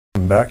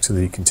back to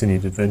the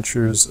continued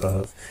adventures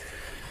of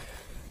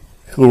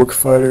Heroic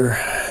Fighter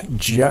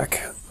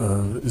Giac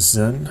of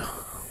Zen.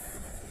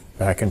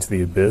 Back into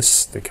the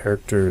Abyss. The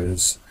character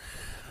is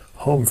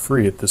home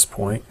free at this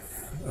point,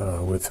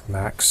 with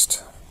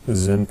maxed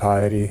Zen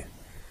piety.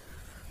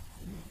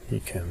 He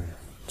can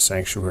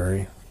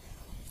sanctuary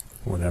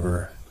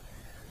whenever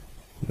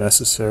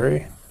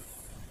necessary,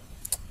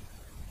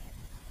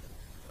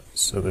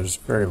 so there's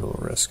very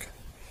little risk.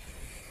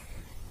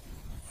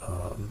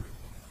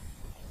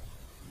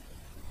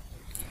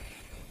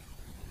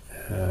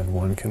 And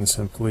one can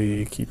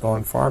simply keep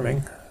on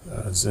farming.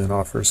 Zen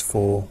offers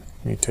full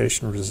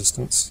mutation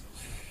resistance.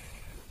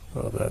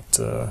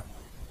 That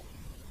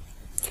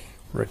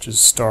wretched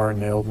star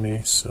nailed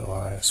me, so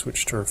I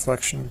switched to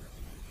reflection.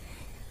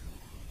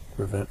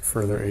 Prevent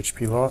further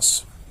HP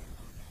loss.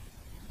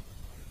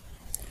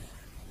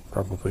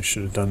 Probably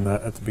should have done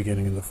that at the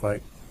beginning of the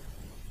fight.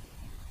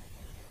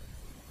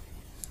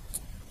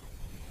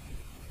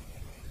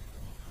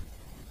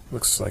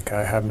 Looks like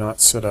I have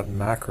not set up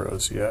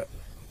macros yet,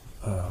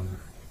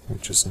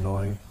 which is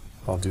annoying.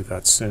 I'll do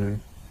that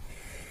soon.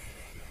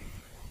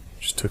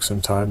 Just took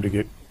some time to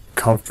get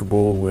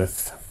comfortable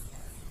with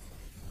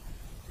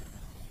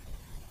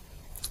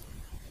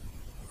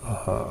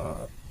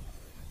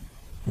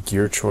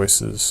gear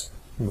choices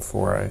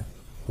before I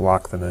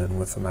lock them in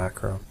with a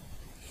macro.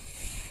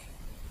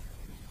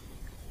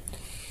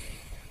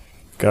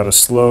 Got a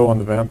slow on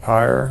the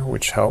vampire,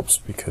 which helps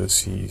because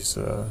he's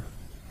an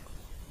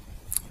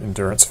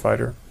endurance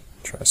fighter,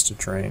 tries to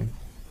drain.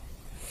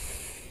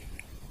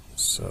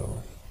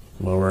 So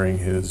lowering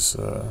his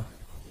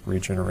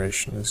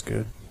regeneration is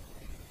good,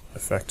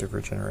 effective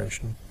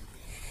regeneration.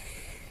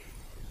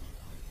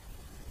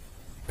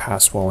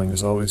 Passwalling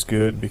is always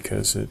good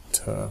because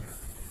it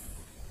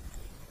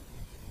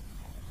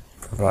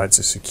provides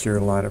a secure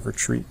line of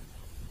retreat,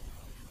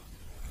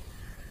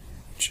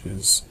 which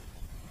is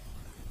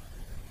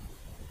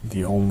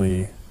the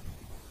only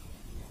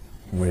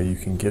way you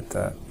can get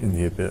that in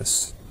the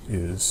Abyss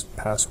is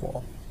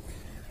Passwall.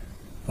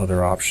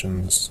 Other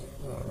options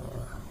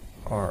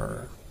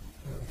are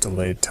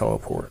delayed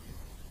teleport.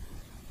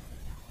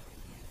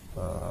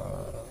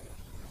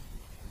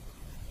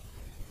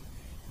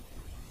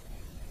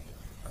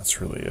 That's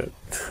really it.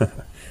 I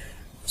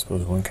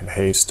suppose one can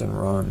haste and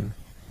run.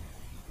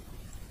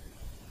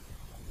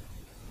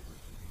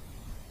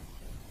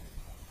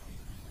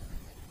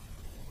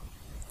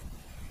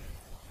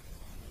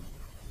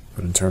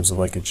 But in terms of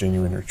like a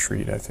genuine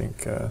retreat, I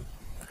think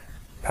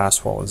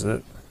Passwall is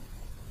it.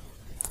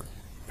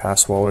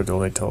 Passwall or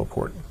delayed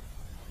teleport.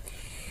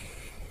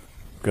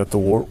 Got the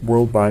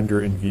World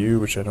Binder in view,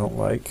 which I don't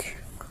like,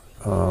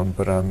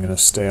 but I'm going to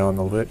stay on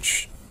the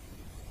Lich.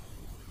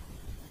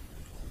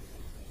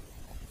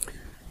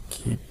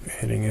 Keep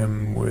hitting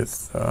him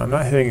with... I'm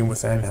not hitting him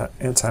with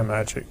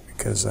anti-magic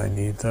because I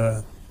need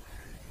the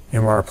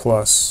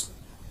MR+,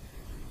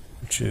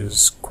 which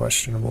is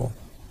questionable.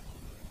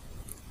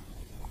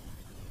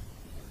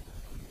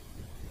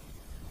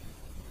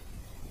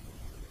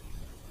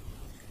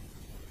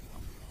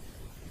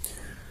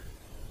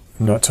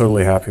 I'm not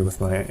totally happy with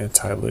my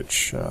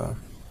anti-lich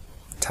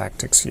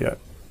tactics yet.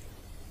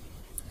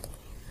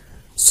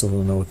 Still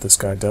don't know what this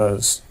guy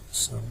does,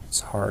 so it's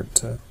hard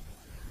to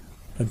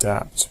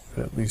adapt,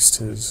 but at least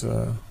his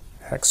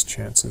hex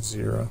chance is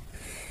 0.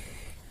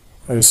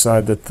 I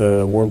decide that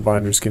the World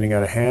Binder is getting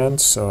out of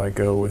hand, so I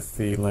go with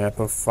the Lamp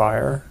of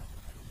Fire,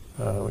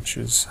 which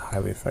is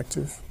highly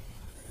effective,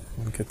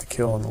 and get the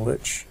kill on the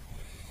Lich.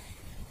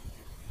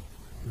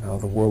 Now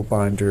the World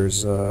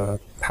Binder's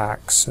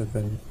packs have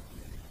been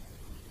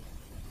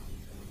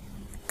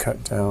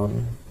cut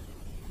down.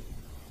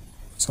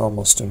 It's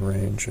almost in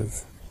range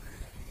of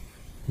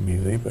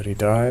melee, but he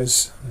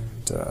dies,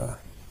 and an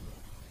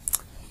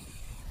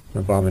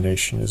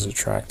abomination is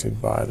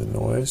attracted by the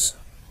noise.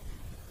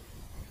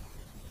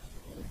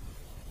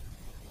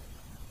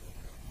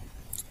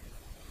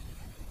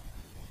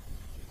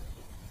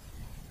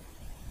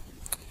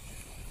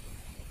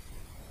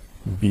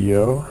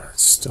 BO,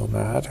 still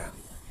mad.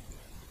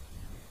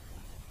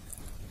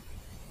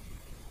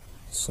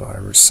 So I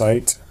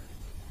recite,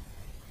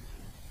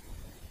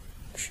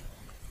 which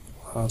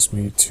allows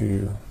me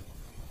to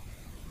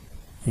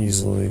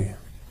easily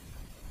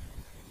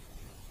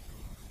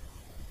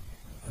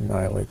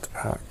annihilate the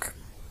pack.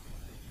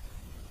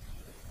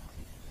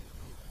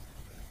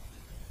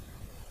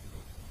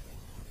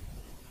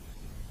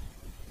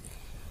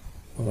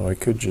 Although I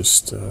could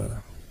just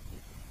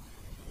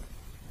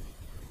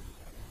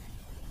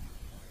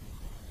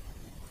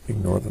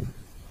ignore them,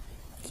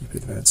 keep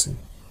advancing.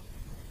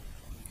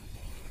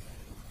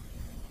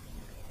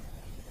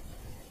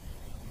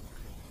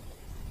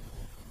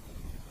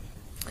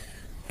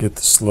 Get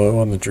the slow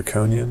on the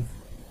Draconian,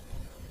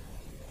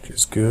 which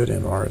is good.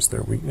 MR is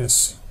their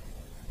weakness.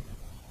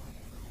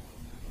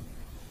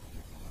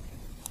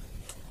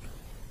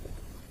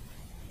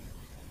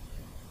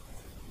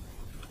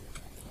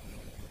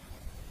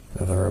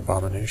 Another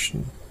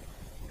abomination.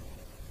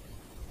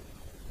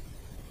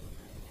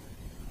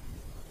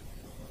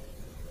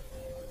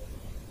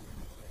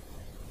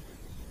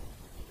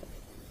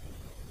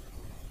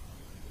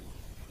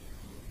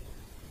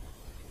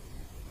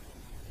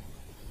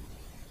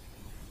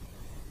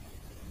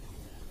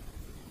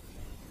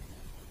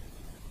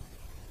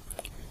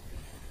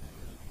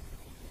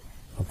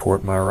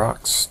 Import my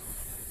rocks.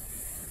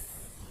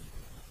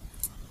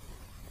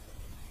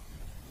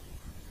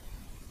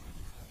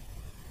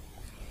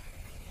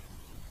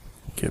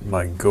 Get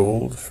my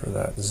gold for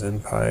that Zen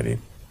piety.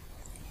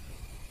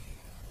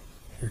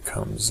 Here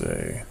comes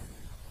a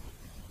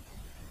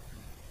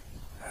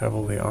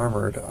heavily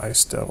armored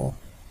ice devil.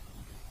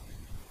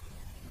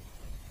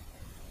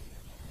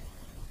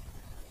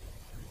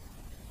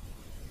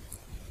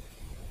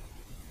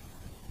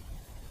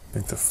 I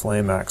think the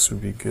flame axe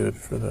would be good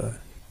for the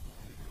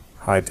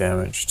high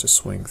damage to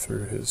swing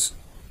through his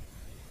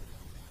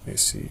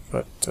AC,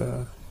 but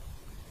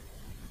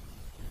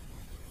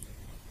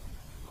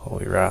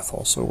Holy Wrath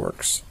also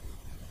works.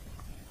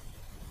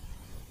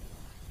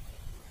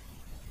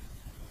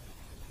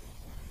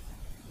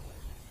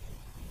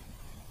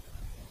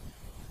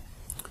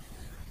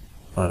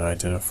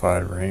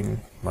 Unidentified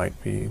ring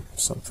might be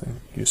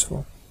something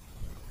useful.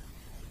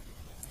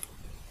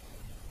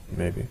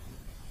 Maybe.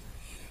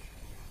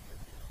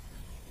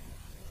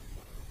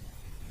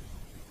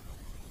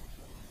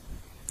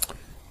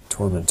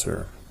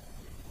 Tormentor.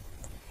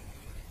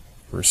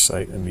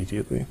 Recite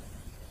immediately.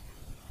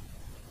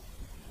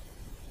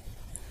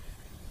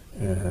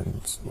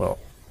 And, well,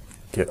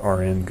 get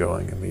RN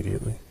going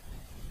immediately.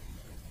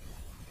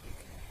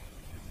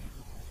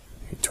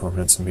 He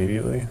torments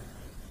immediately.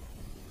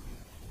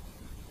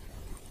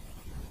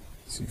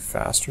 Is he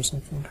fast or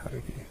something? How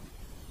did he?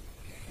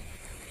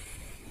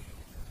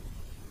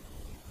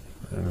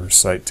 And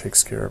Recite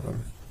takes care of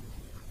him.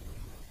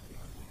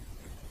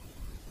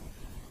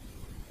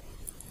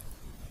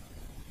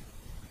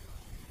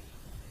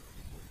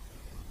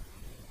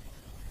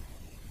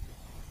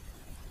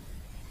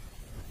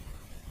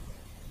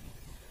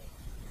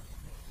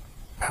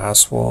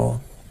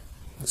 Passwall.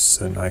 This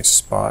is a nice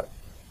spot,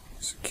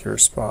 secure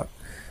spot,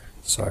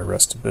 so I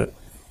rest a bit.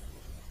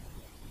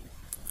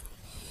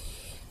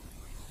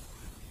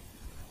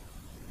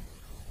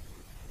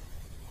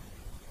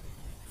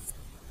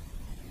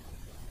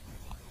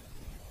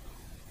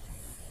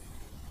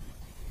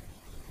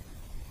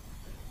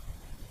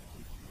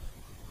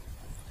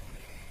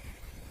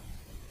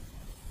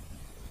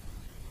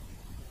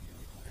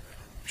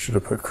 Should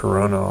have put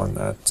Corona on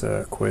that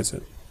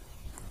Quasit.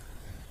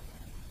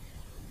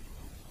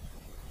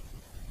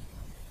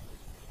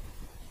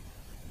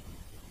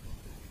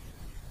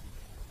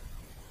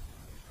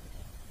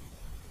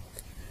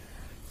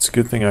 It's a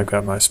good thing I've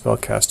got my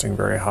spellcasting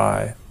very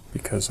high,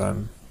 because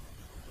I'm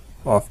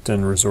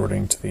often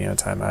resorting to the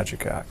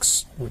anti-magic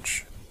axe,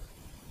 which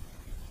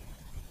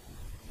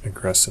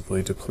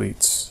aggressively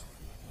depletes.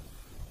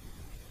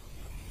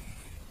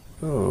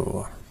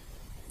 Oh.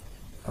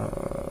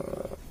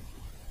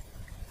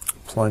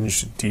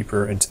 Plunged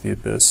deeper into the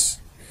abyss.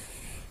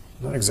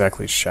 Not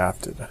exactly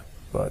shafted,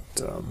 but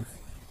the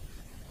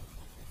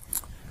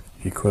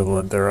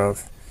equivalent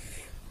thereof.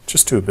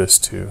 Just to abyss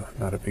 2,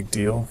 not a big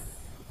deal,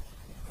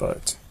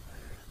 but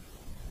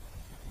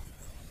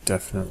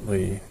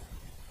definitely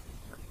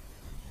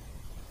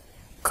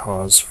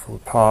cause for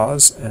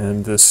pause.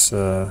 And this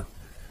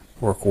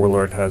Orc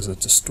Warlord has a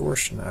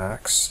distortion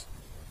axe,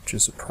 which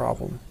is a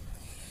problem.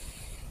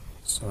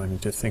 So I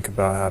need to think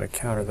about how to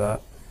counter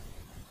that.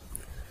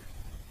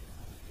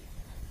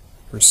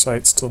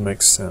 Recite still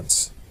makes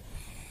sense.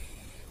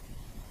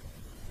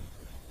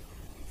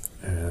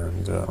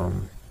 And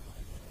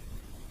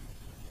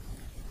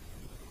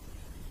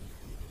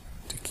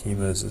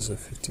Takima's is a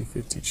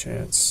 50-50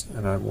 chance,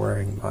 and I'm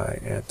wearing my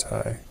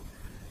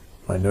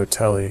no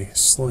telly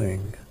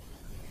sling.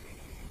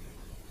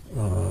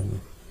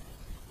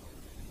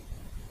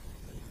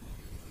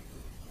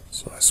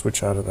 So I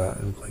switch out of that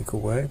and blink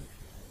away.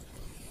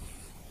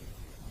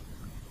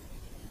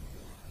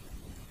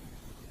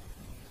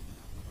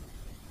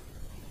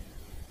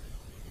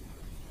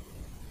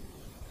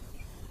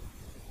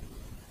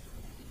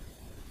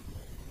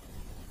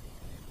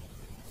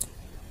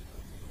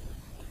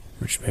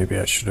 Which maybe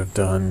I should have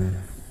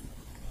done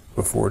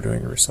before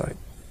doing a recite.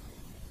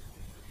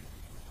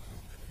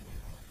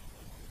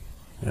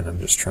 And I'm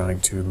just trying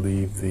to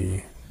leave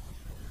the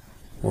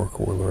Orc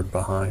Warlord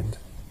behind.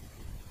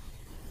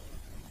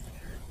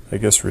 I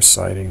guess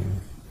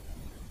reciting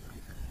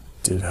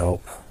did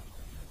help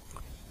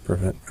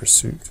prevent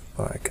pursuit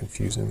by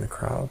confusing the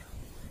crowd.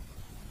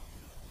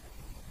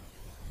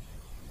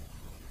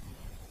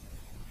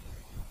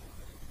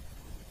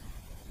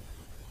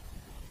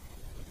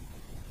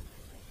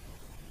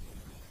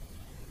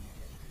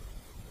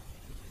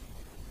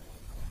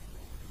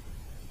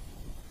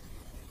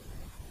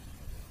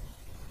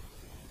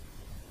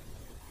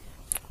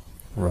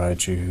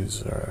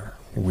 Raijus are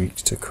weak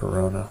to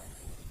Corona.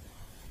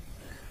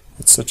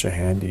 It's such a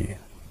handy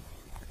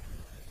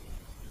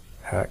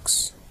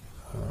hex.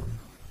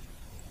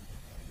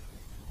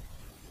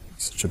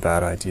 Such a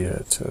bad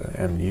idea to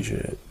amnesia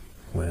it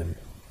when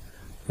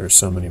there's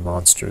so many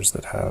monsters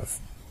that have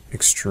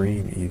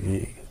extreme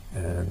EV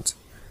and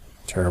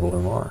terrible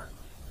MR.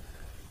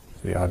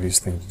 The obvious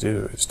thing to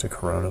do is to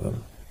Corona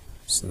them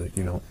so that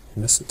you don't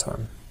miss a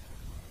ton.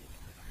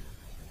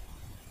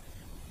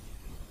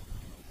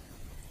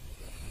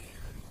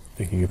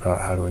 Thinking about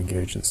how to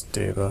engage this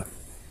Deva.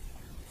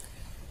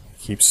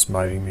 Keeps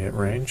smiting me at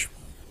range.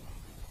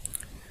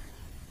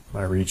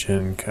 My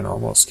regen can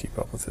almost keep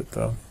up with it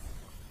though.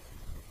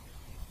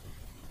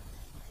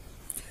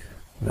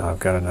 Now I've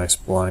got a nice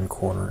blind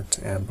corner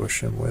to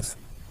ambush him with,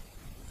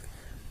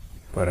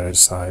 but I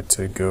decide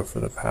to go for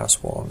the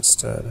Passwall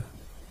instead.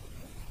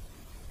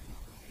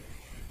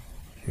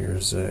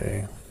 Here's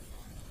a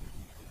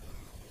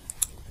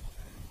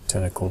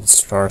tentacled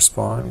star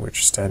spawn,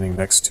 which standing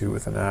next to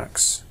with an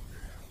axe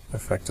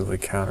effectively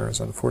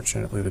counters.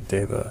 Unfortunately, the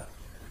Deva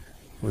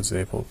was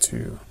able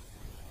to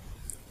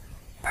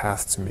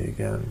path to me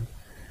again.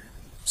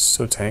 It's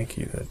so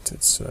tanky that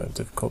it's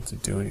difficult to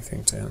do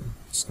anything to him.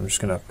 So I'm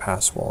just going to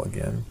Passwall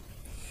again.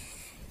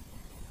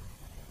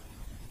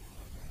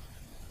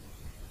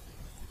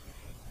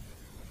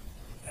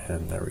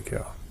 And there we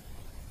go.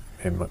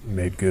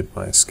 Made good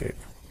my escape.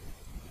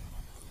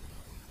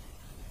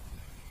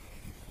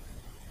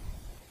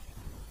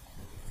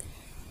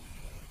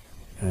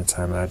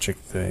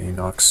 Anti-magic the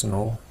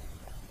Enoxinol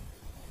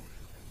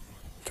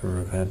to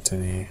prevent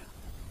any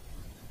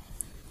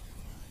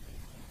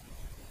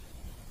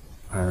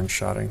iron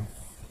shotting.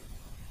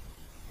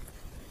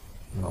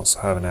 And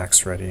also have an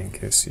axe ready in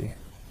case he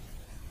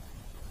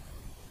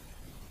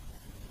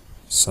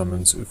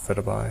summons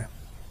Oughta.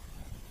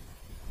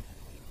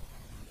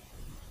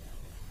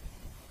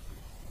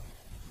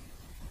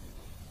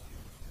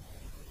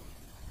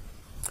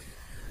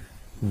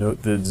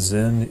 Note that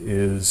Zen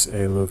is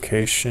a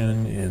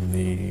location in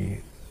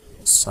the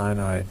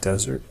Sinai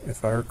Desert,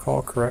 if I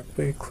recall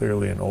correctly,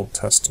 clearly an Old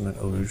Testament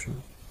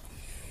allusion.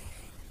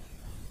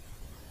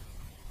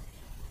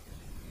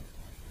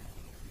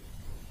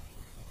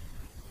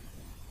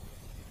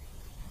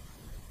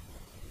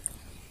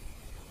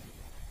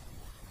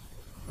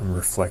 I'm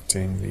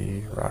reflecting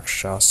the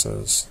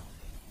Rakshasa's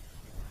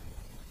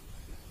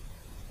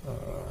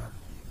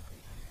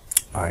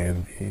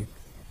IMB.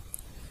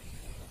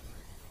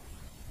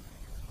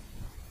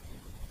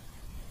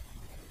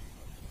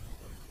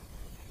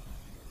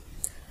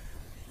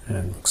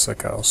 And looks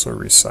like I also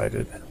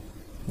recited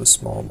the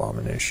small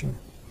abomination.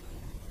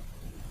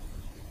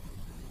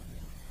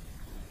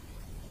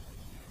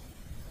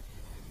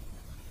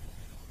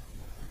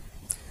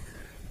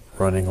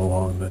 Running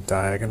along the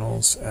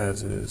diagonals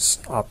as is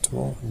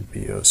optimal,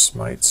 BO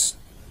smites.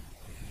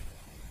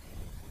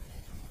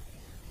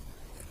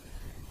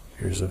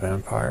 Here's a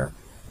vampire.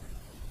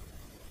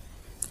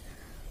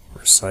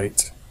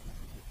 Recite.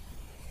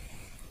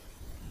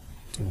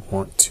 Didn't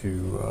want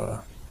to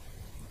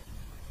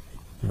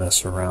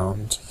mess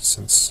around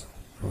since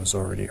I was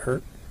already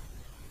hurt.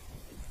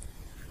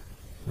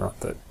 Not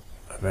that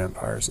a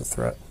vampire is a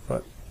threat,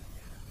 but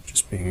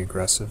just being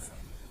aggressive.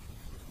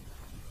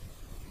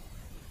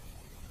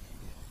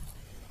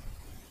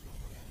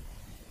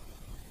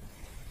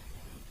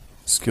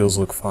 Skills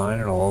look fine,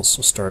 and I'll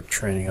also start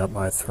training up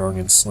my throwing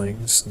and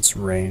slings since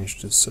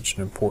ranged is such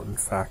an important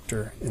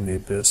factor in the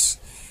Abyss.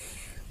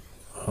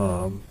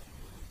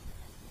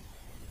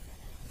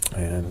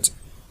 And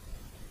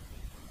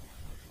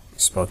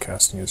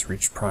spellcasting has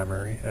reached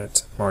primary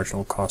at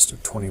marginal cost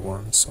of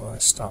 21, so I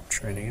stopped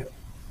training it.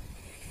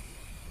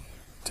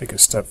 Take a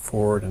step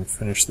forward and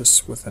finish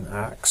this with an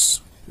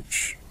axe,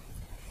 which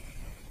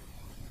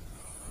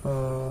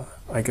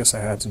I guess I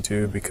had to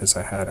do because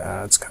I had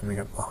ads coming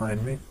up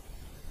behind me.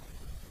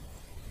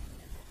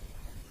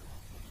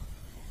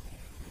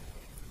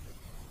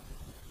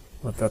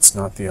 But that's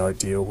not the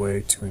ideal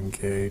way to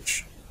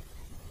engage.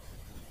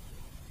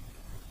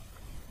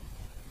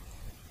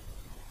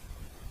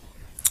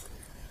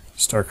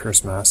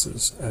 Starcurse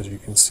masses, as you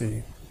can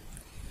see,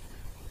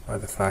 by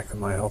the fact that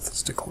my health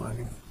is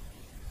declining.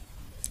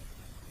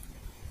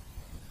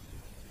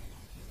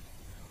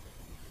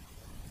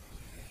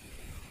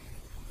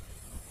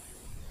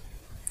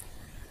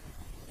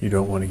 You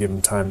don't want to give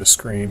them time to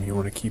scream, you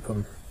want to keep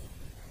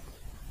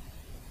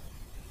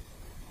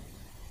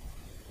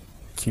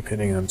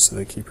hitting them so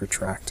they keep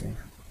retracting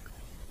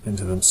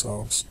into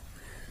themselves.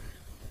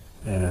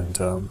 And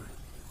a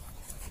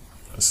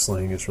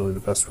sling is really the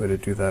best way to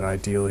do that.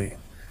 Ideally,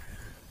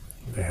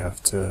 they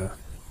have to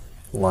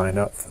line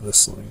up for the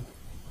sling,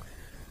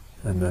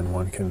 and then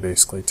one can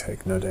basically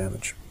take no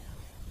damage.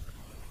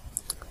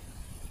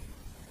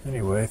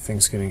 Anyway,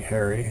 things getting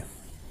hairy.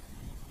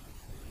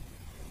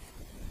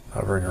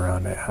 Hovering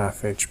around at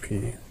half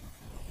HP.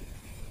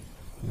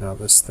 Now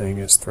this thing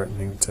is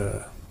threatening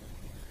to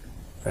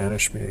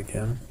vanish me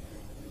again.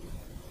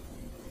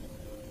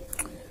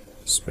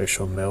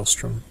 Spatial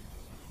Maelstrom.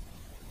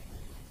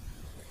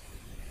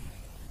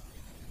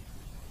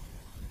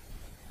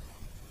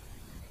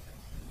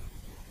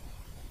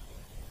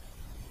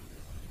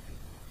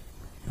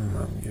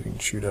 I'm getting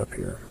chewed up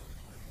here.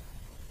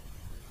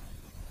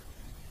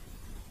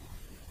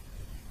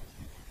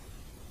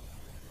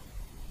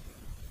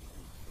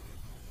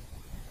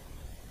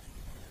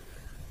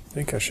 I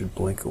think I should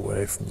blink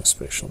away from the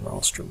Spatial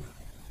Maelstrom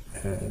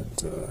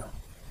and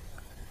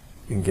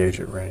engage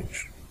at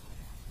range.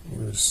 It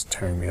was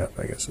tearing me up.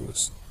 I guess it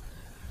was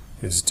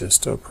is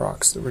disto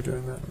procs that were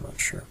doing that? I'm not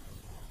sure.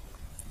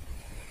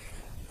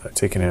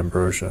 Taking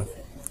ambrosia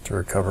to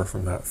recover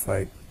from that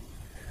fight.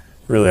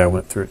 Really, I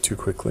went through it too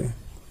quickly.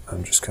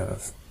 I'm just kind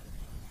of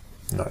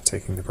not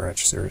taking the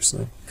branch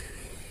seriously.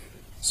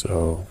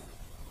 So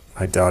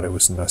I doubt it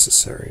was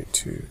necessary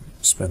to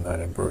spend that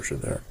ambrosia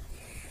there.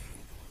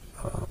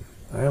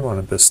 I am on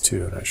Abyss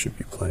 2 and I should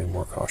be playing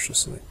more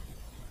cautiously.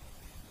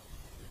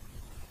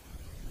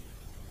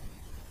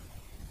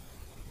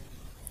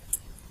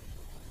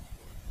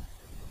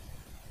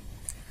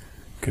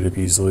 Could have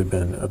easily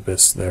been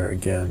Abyss there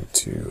again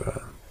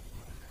to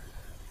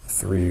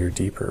 3 or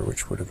deeper,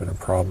 which would have been a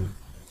problem,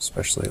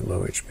 especially at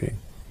low HP.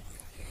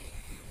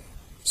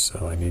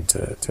 So I need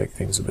to take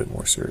things a bit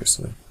more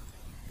seriously.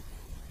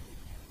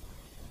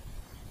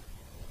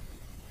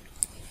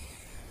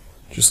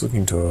 Just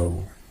looking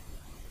to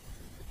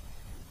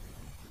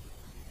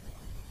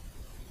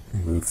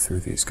move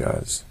through these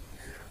guys.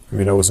 I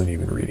mean, I wasn't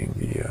even reading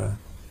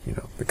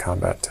the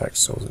combat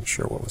text, so I wasn't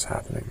sure what was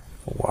happening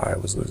or why I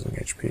was losing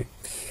HP.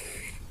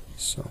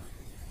 So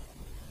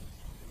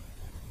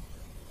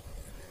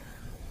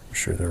I'm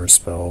sure there were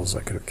spells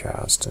I could have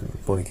cast and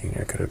blinking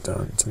I could have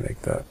done to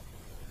make that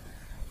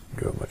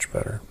go much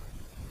better.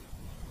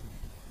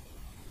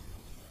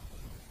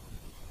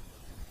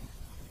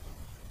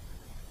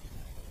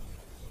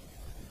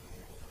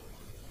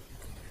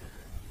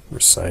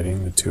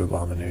 Reciting the 2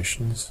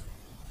 abominations.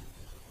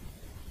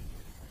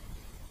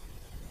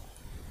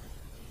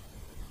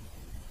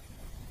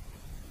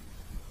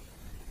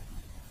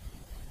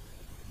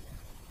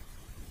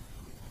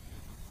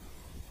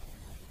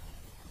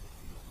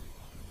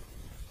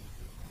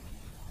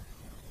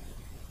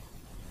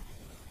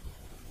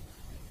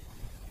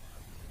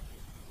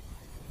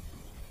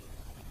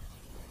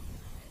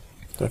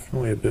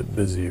 Definitely a bit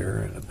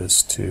busier in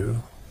Abyss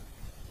 2.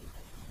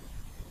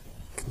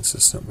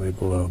 Consistently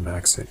below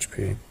max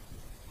HP.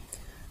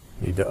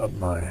 Need to up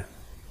my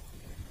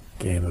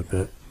game a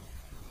bit.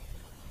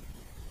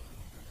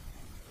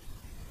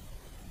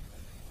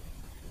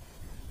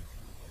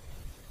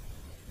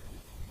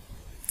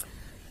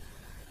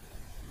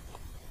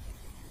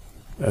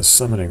 As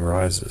summoning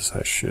rises,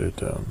 I should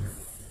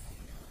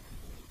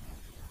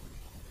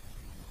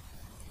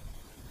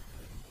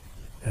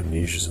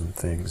amnesias and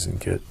things and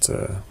get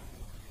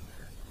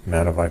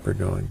Mana Viper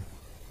going.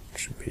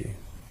 Should be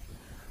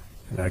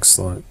an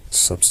excellent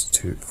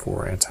substitute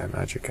for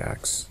anti-magic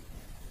axe.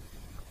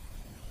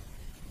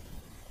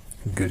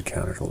 Good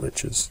counter to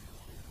liches.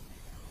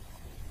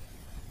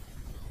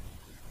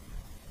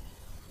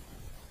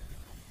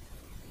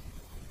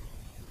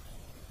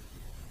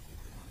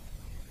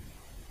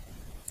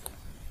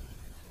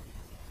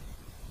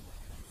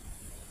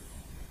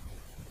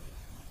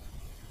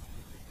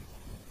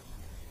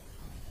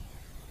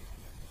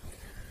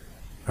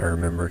 I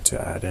remember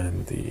to add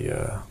in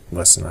the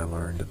lesson I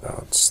learned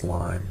about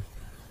slime.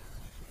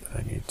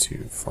 I need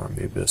to farm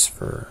the Abyss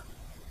for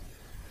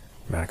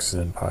max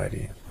Zen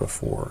Piety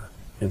before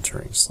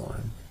entering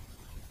slime.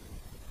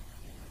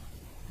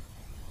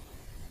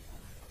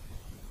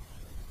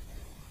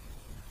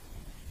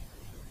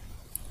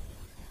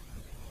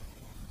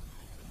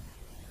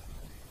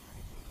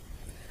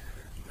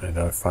 And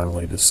I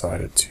finally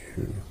decided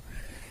to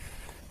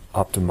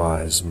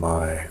optimize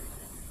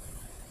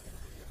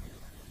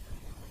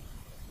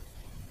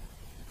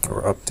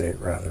or update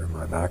rather,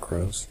 my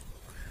macros,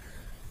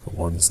 the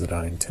ones that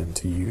I intend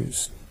to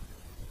use.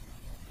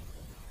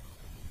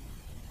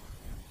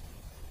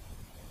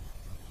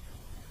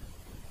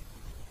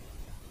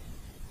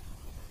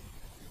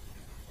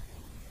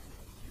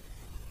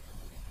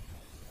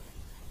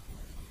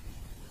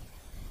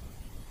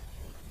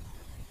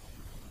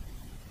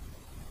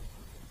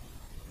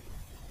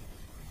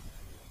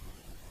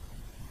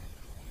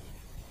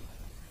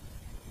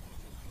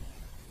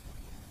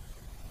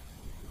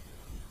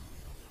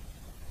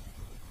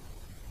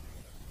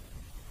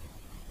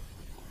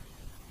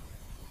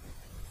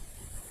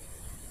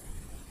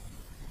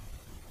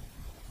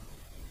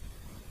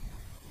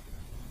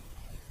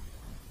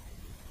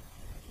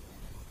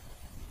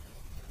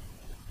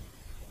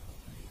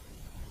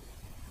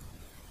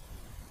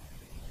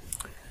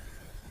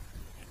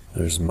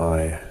 There's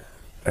my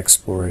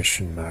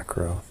exploration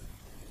macro.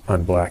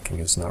 Unblacking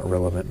is not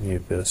relevant in the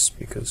Abyss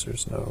because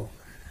there's no...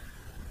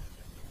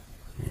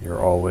 You're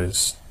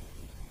always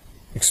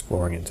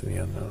exploring into the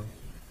unknown.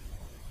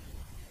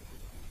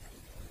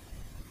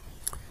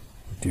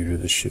 Due to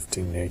the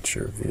shifting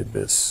nature of the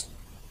Abyss.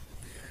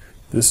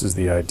 This is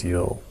the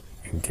ideal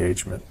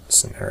engagement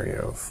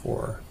scenario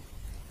for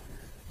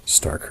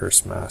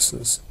Starcurse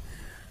masses.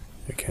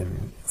 It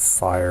can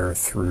fire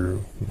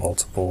through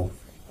multiple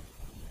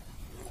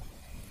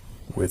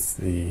with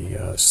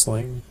the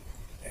sling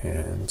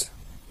and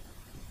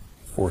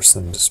force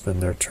them to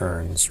spend their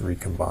turns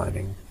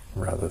recombining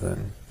rather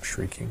than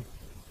shrieking.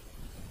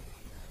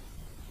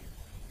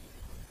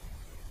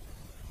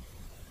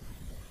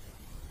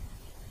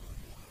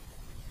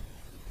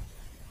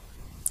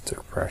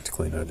 Took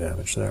practically no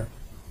damage there.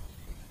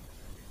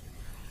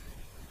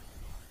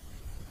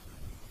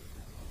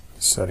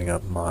 setting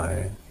up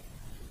my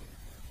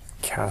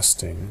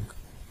casting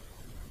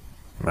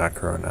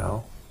macro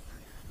now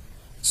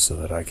so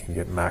that I can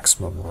get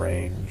maximum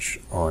range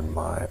on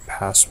my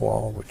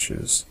passwall, which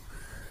is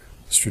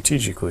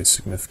strategically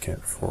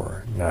significant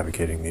for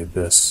navigating the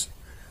abyss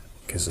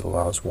because it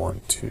allows one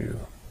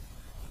to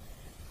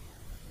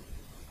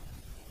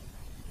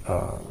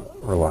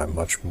rely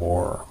much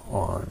more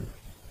on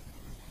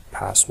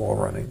passwall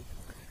running,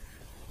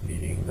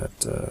 meaning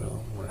that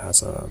one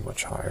has a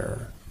much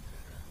higher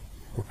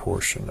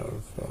proportion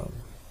of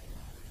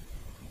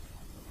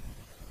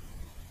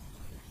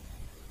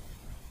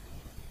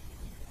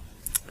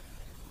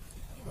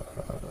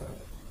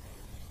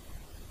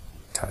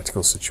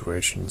tactical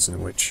situations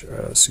in which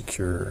a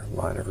secure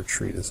line of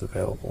retreat is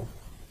available.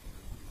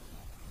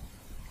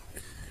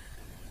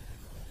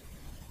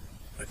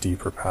 A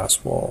deeper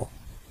pass wall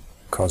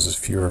causes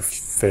fewer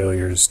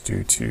failures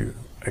due to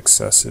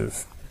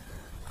excessive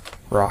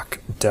rock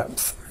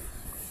depth.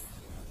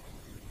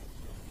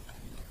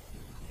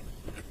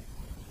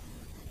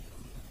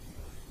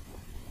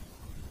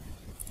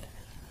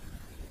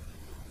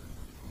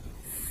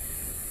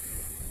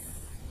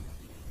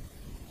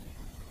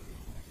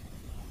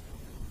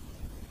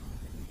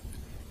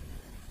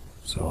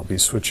 So I'll be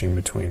switching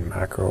between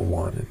macro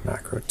 1 and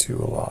macro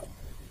 2 a lot.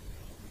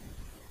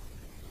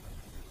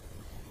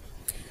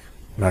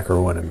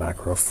 Macro 1 and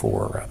macro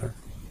 4, rather.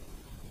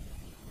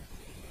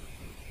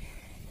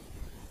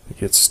 It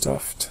gets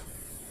stuffed.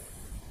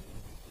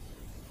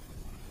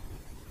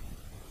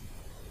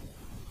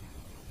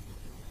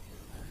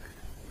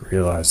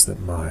 Realize that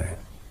my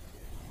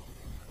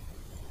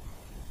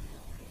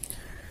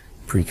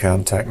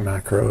pre-contact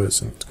macro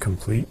isn't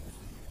complete.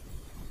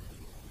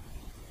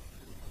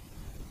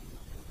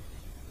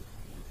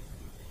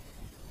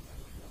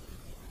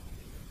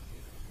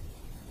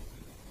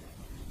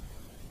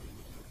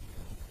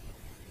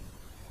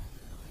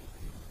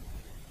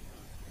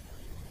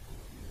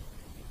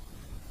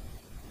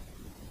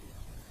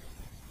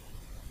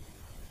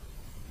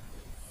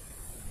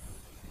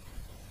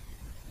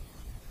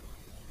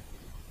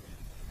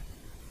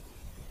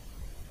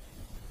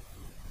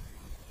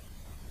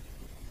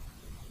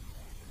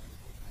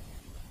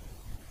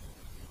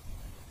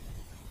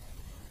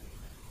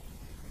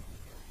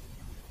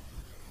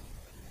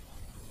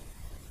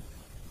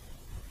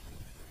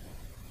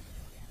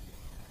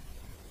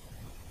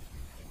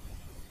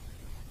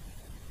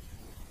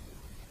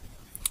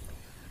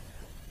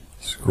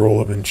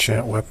 Scroll of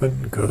Enchant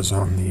Weapon goes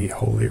on the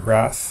Holy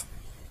Wrath.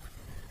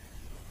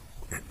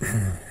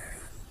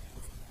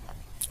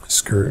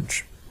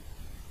 Scourge.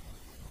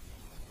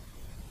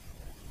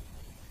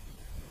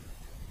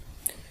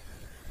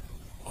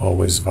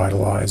 Always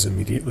vitalize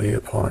immediately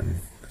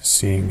upon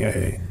seeing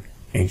an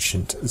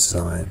ancient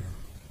design.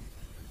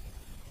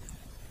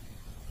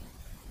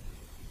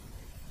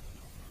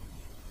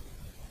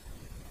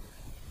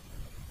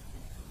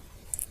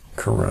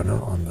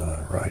 Corona on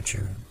the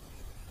Raiju.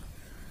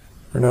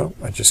 Or no,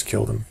 I just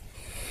killed him.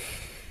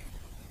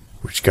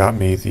 Which got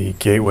me the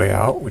gateway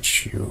out,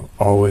 which you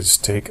always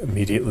take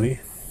immediately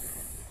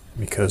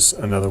because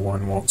another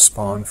one won't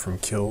spawn from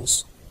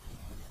kills.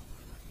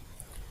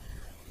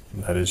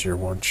 And that is your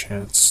one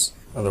chance.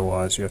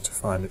 Otherwise you have to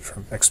find it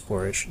from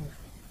exploration,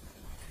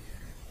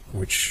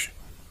 which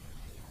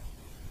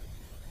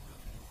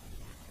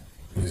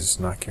is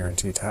not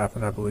guaranteed to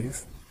happen, I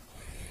believe.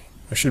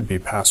 I should be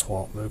pass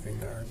wall moving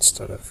there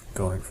instead of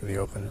going for the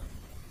opening.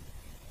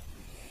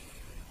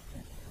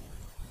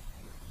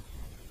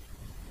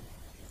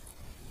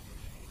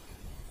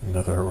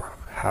 Another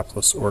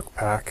hapless orc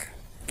pack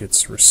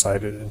gets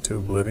recited into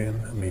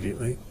oblivion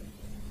immediately,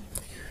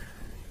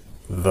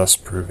 thus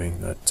proving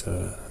that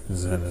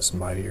Zen is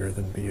mightier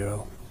than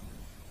BO.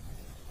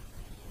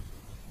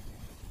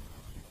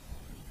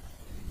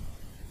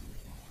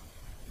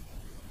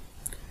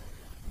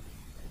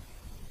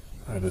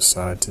 I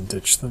decide to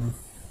ditch them.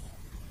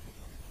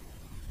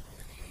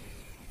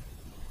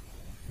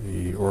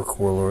 The Orc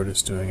Warlord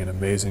is doing an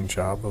amazing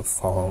job of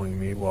following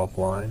me while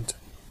blind.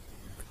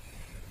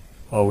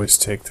 Always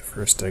take the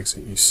first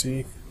exit you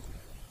see.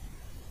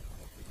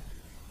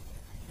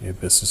 The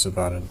Abyss is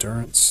about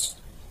endurance,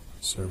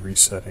 so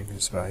resetting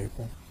is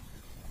valuable.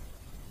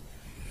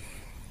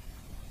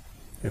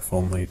 If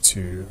only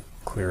to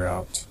clear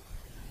out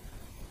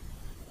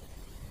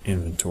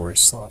inventory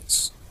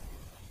slots.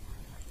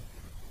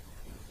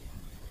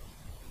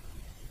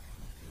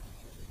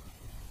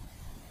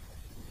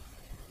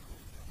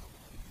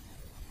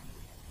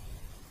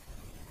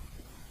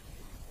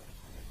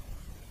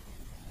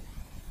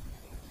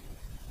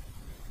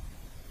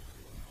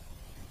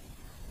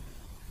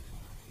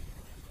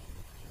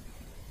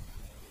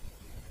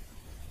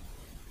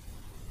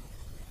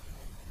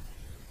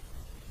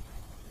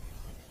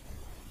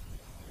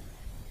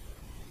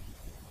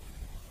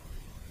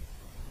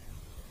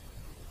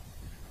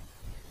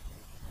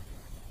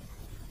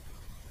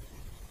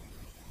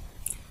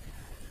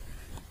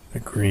 The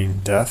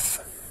Green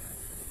Death.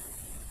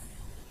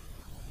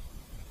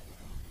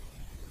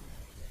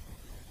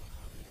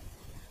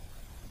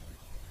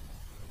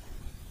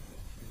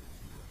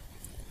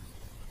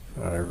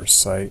 I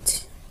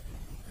recite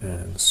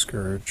and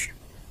scourge.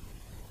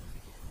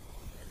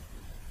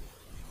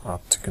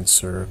 Opt to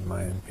conserve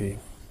my MP.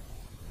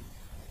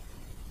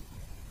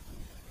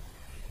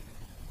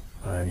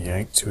 I'm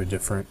yanked to a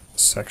different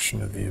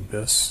section of the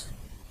abyss.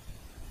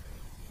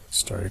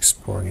 Start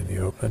exploring in the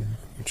open,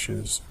 which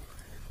is,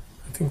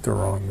 I think, the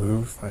wrong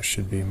move. I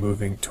should be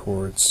moving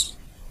towards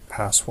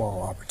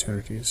Passwall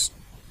opportunities.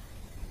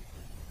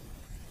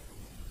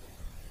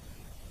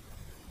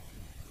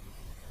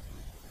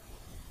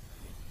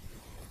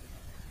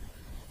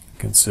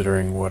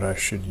 Considering what I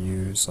should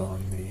use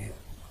on the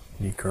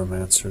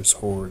Necromancer's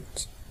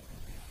hordes.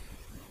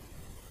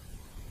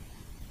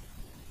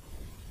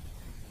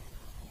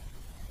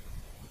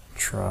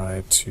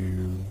 Try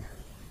to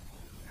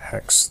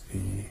hex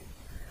the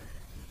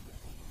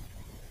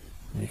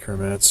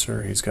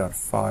Necromancer. He's got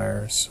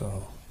fire,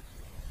 so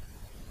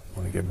I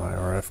want to get my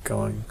RF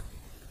going.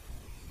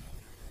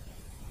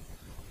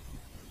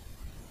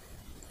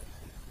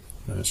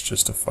 And it's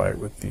just a fight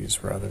with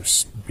these rather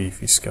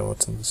beefy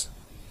skeletons.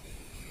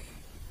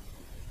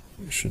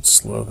 We should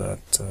slow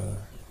that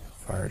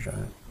fire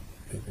giant,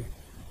 maybe.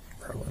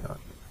 Probably not.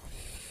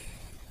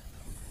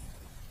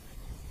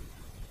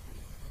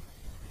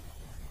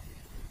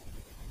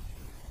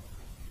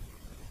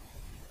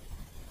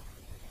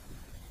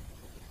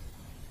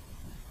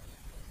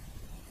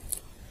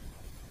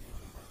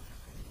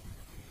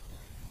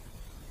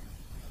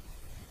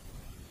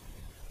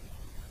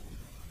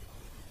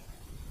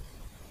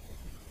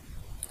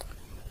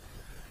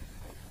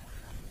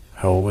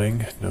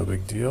 Hellwing, no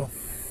big deal.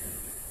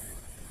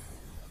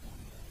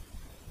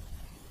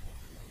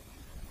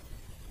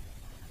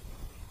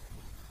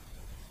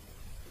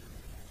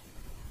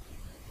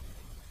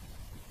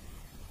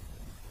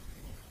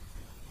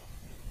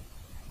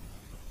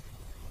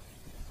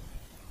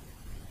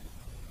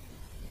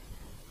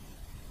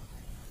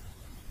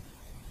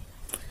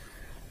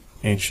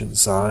 Ancient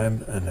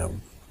Zyme and a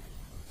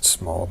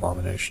small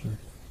abomination.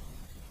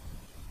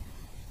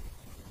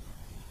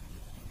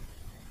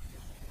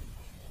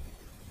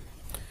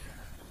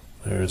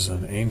 There's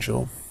an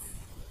angel.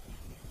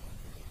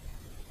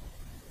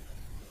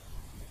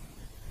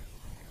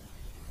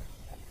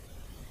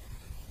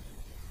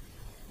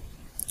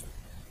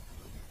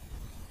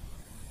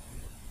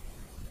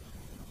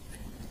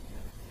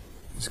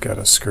 He's got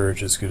a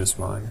scourge as good as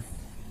mine.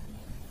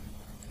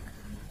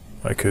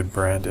 I could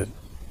brand it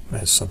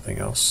as something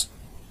else.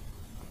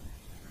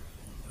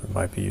 It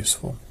might be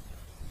useful.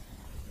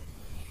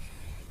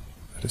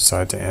 I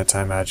decide to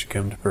anti-magic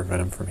him to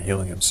prevent him from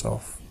healing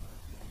himself.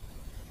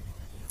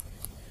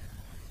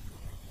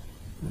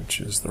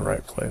 Which is the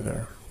right play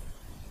there.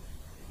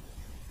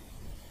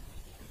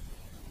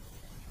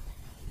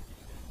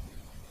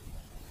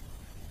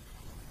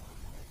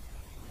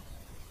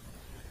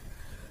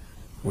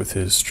 With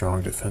his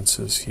strong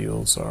defenses,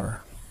 heals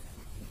are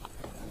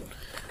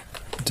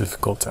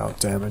difficult to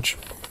outdamage.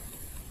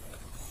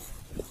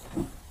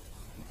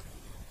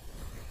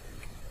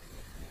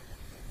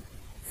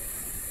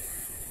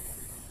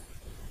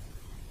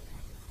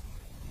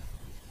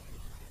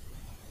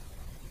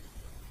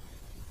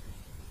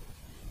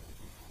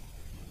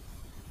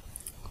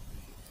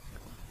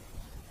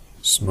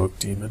 Smoke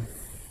Demon.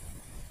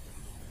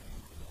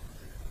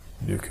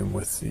 Nuke him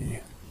with the...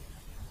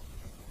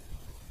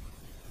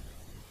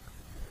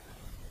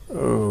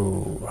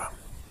 Oh.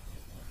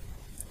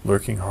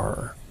 Lurking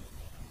Horror.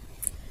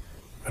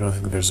 I don't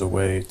think there's a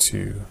way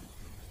to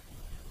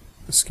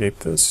escape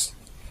this.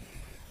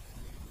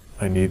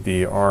 I need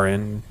the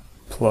RN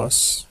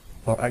plus.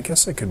 Well, I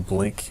guess I could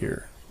blink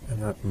here,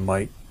 and that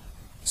might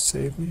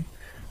save me.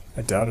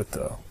 I doubt it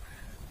though.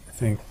 I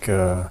think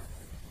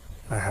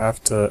I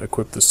have to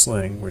equip the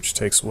sling, which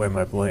takes away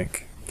my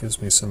blink, gives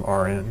me some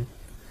RN,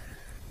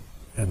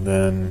 and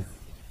then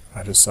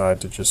I decide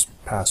to just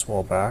pass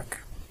wall back.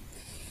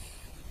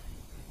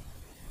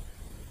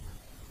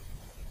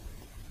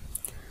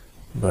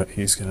 But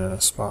he's gonna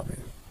spot me,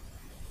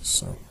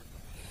 so.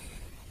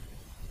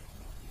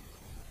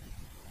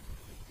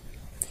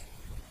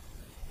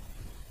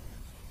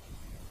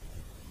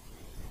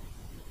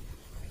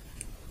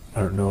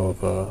 I don't know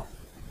of a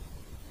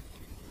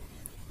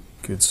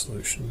good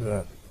solution to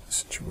that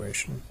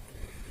situation.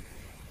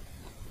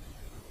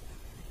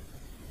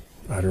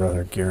 I'd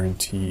rather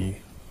guarantee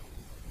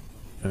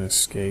an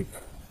escape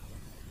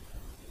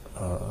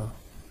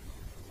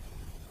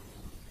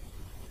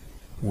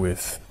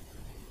with,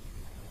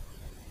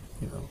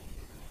 you know,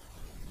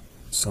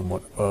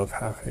 somewhat above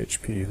half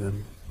HP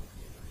than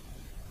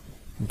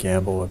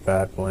gamble a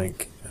bad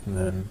blink and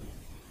then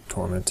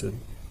tormented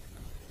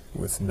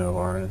with no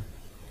RN.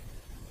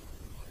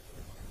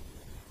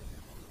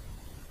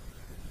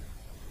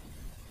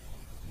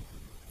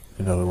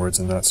 In other words,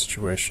 in that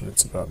situation,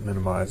 it's about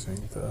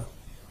minimizing the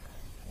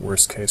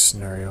worst case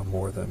scenario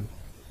more than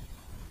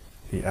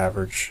the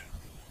average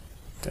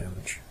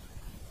damage.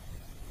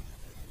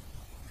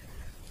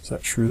 Is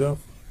that true though?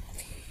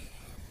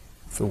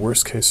 If the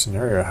worst case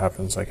scenario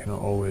happens, I can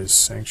always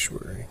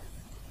Sanctuary.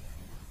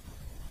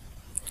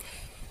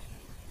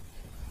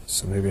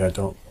 So maybe I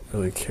don't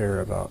really care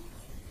about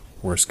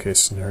worst case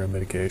scenario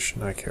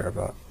mitigation. I care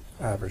about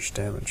average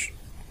damage,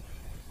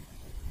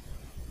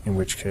 in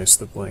which case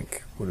the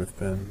blink would have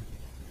been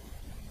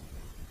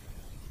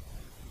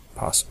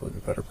possibly the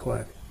better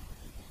play.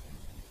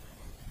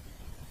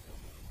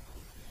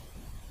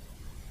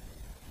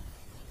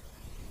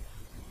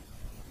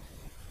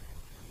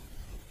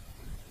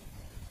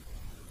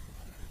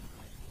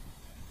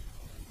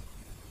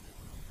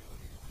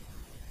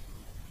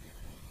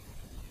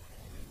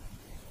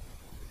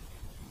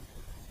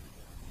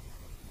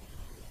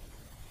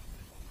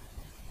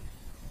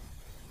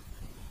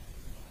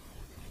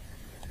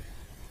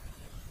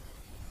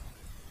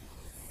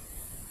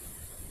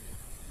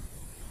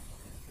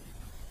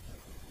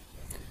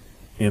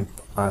 Imp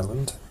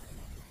Island.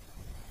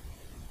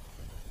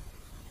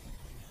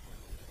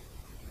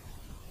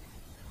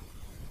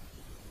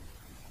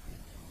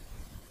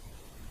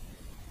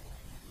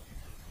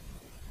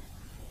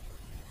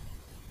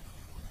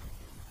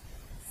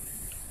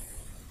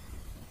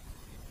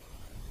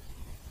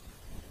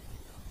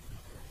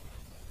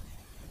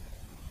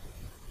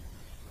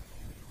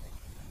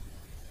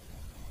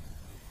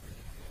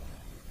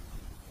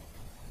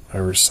 I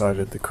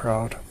recited the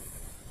crowd.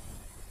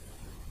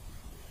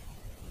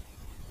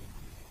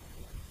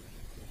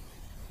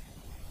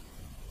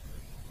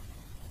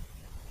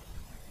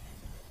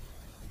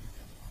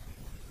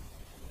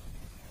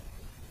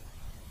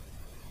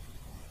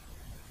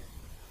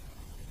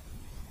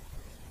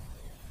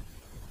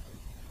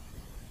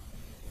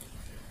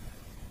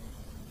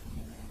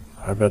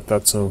 I bet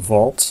that's a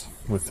vault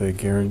with a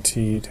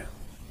guaranteed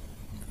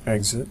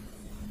exit.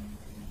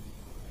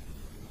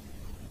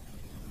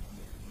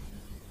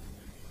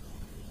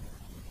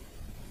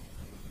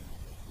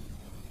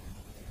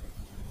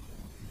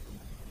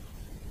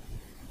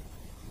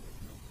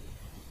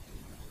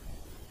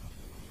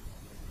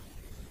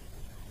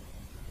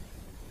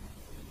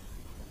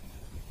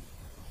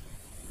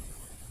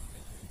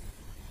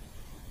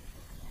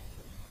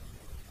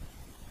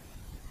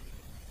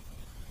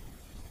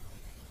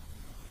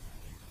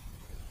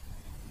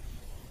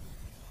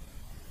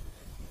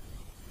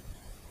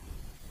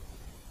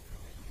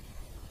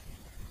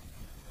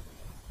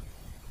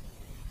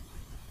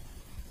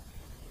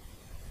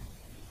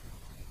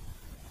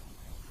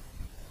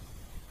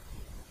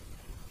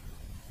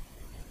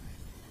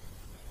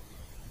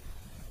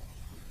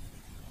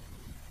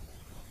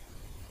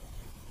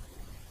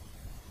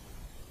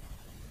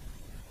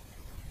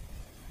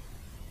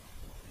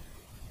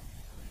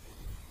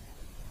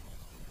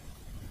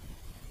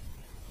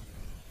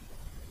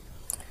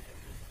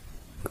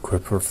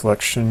 Equip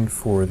reflection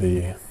for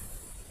the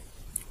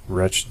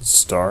wretched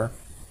star.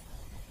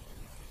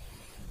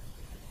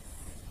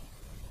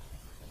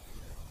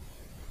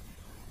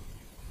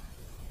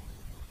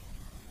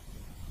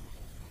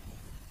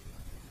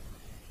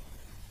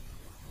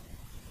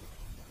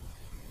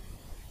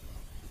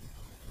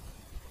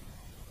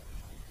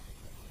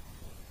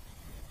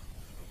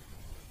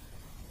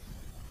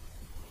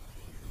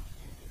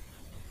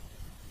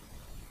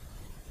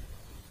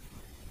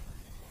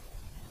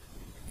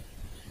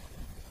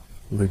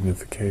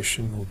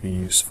 Lignification will be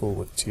useful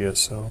with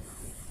TSO,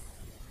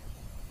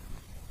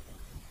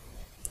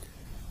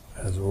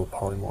 as will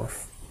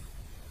polymorph.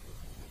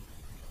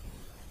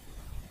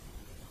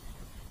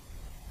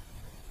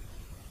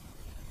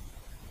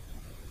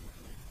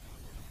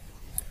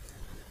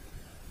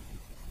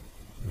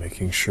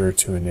 Making sure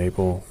to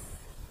enable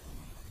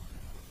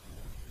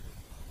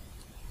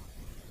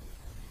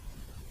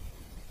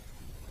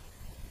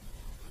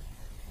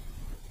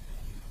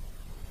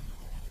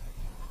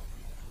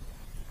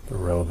the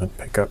relevant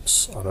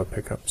pickups, auto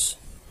pickups.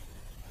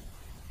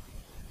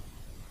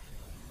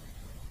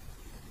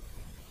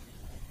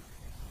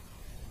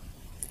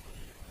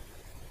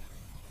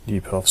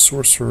 Deep Elf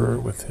Sorcerer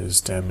with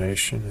his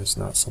damnation is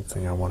not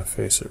something I want to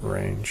face at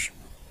range.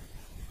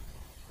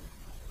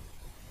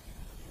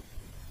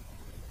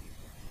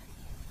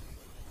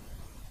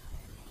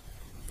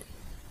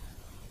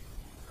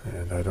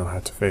 And I don't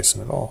have to face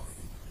him at all.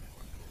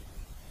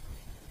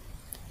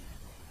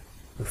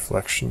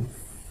 Reflection.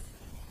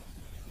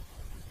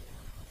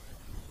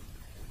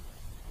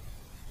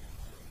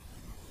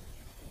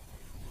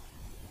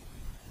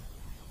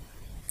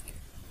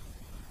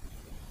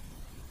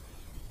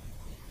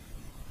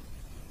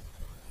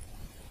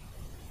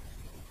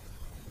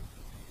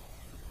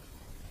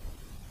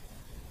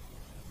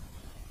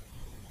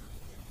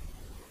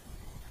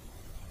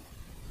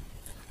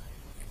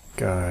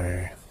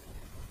 Guy.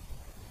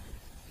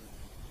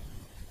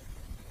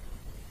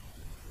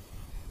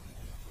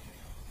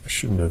 I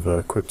shouldn't have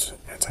equipped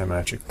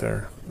anti-magic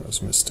there. That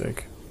was a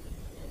mistake.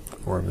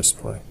 Or a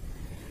misplay.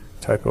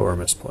 Typo or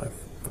misplay.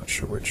 Not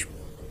sure which.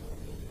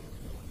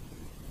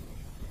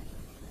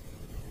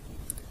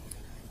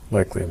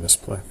 Likely a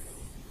misplay.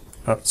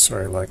 Oh,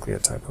 sorry, likely a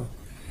typo.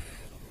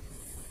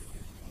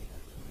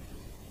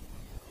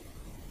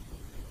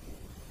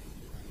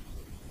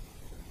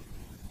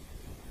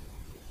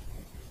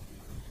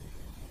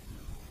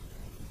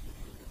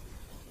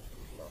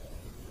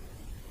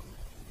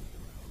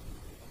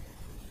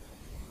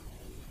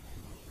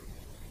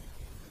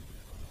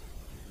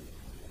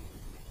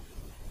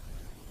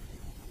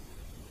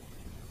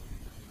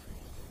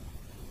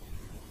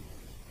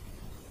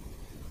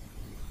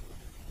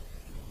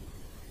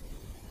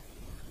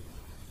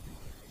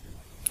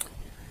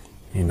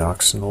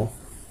 enoxinol.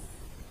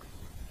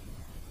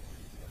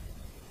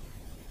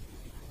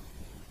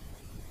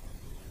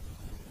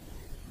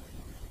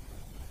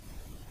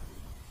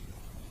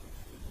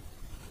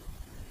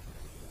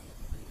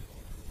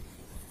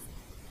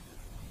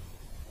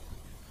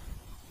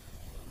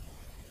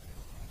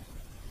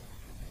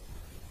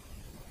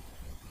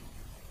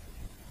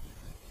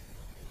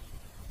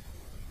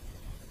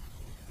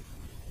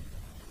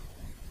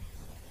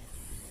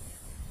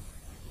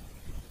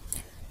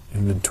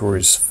 Inventory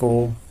is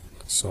full,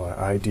 so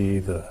I ID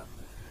the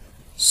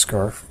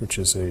scarf, which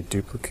is a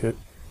duplicate,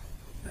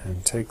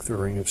 and take the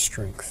ring of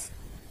strength.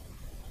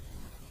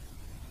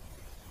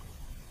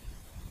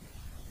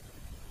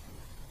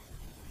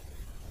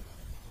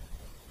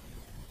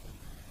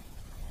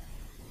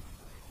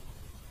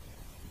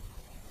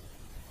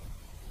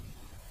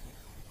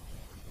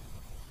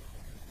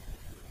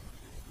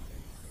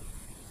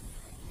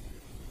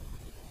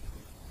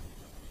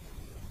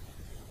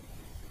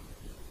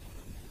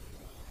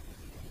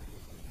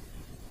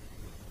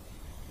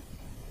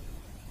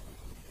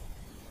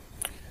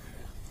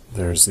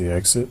 There's the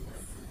exit.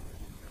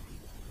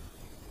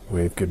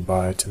 Wave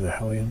goodbye to the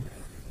Hellion.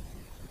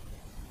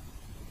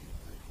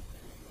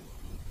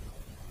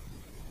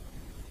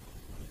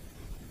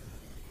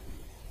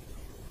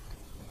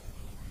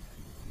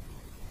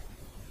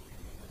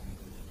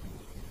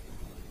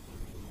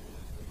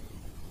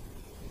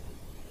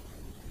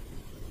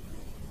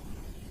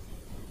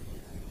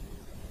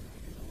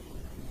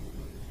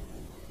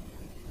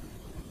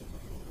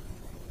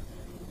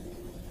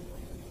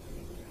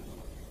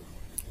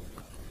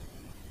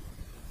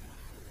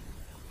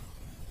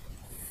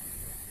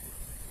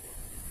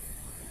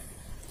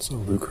 It's a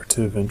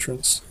lucrative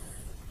entrance.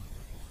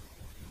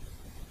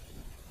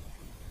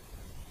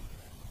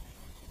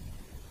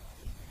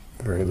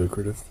 Very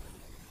lucrative.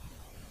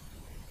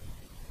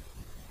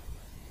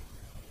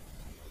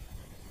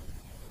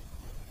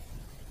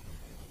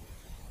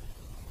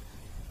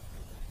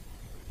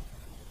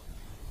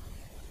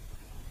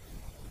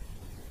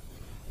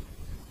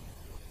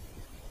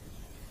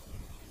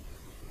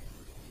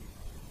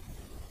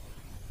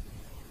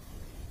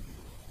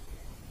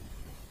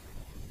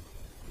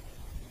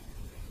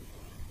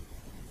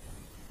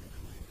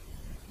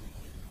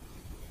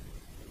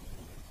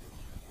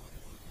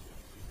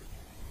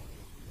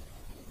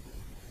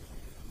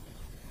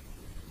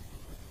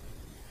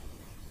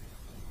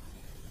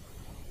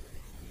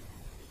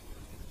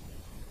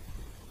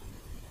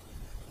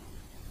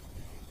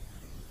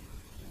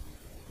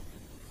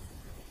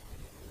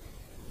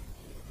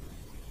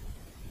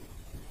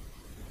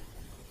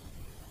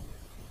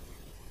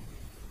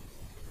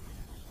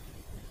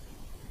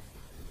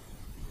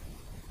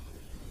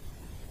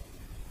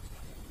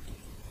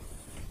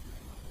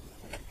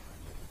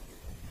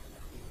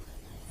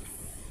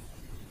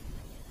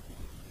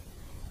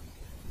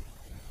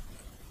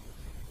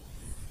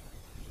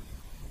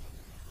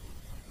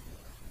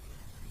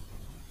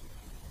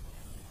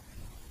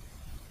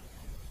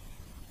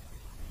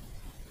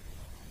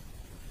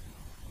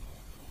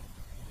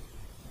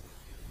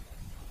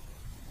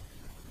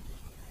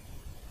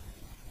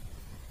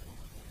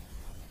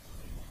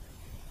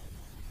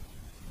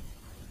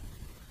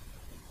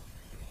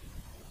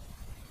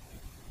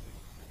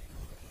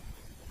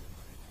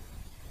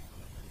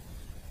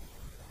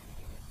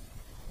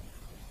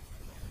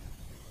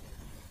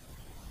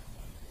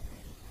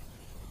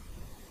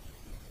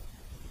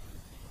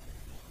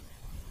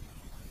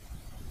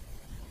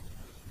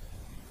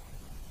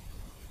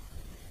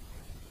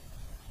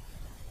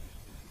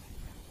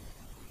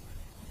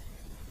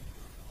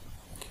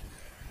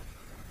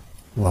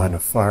 Line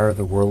of fire,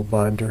 the world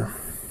binder,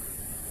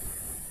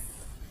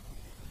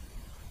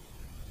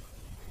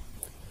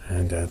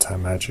 and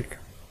anti-magic.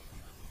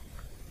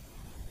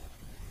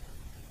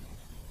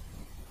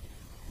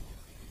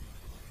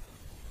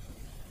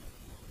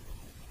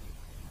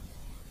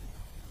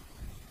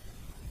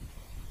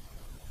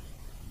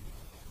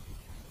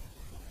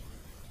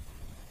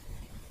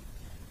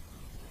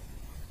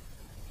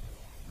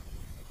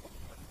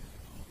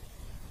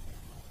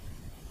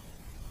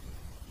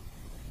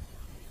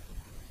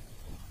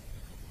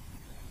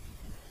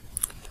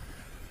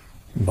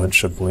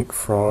 Bunch of blink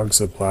frogs,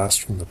 a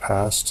blast from the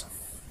past.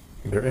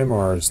 Their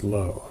MR is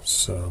low,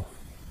 so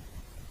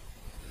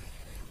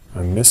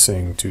I'm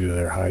missing due to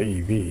their high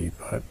EV,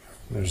 but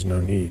there's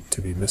no need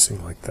to be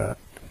missing like that.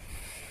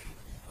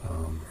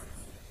 You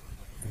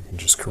can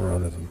just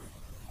corona them.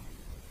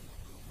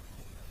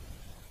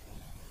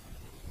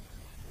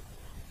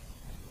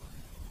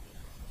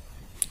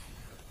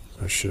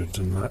 I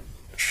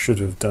should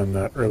have done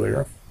that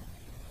earlier.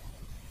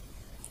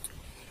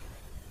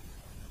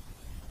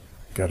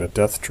 Got a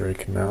Death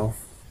Drake now.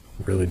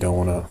 Really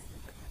don't want to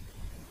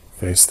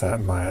face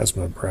that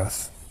miasma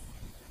breath.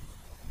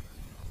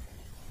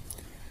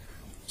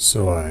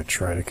 So I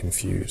try to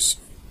confuse,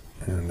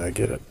 and I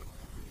get it.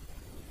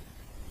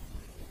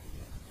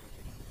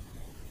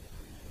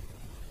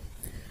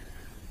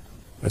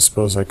 I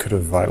suppose I could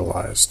have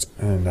vitalized,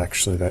 and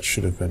actually that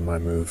should have been my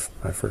move,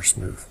 my first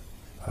move.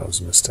 That was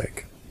a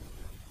mistake.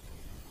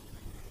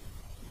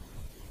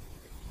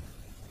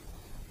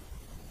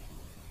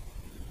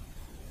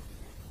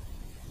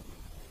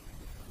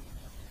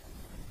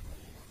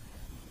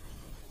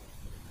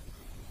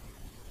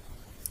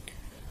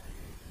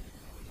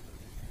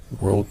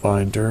 world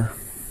binder.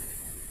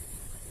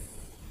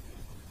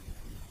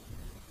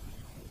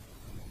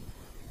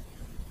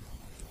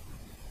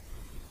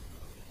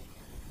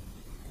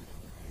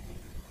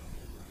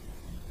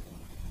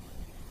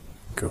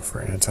 Go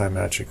for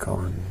anti-magic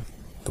on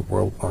the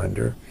world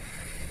binder,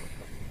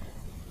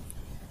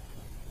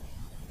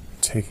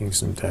 taking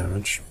some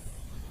damage.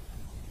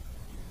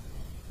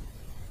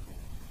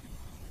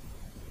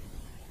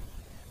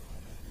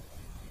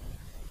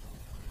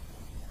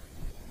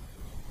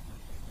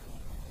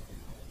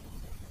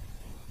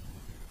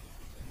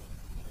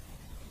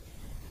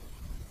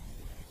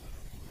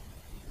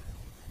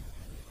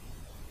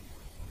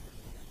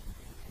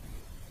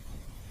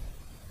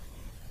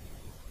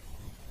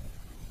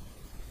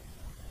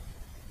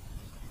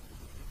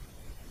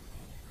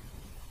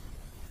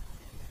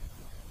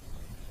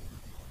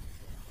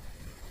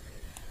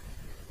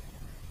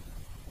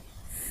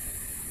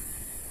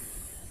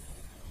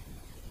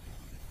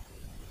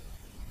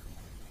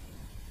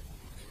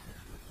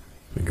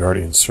 The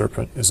Guardian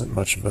Serpent isn't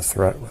much of a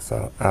threat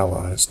without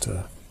allies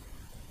to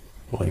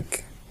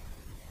blink.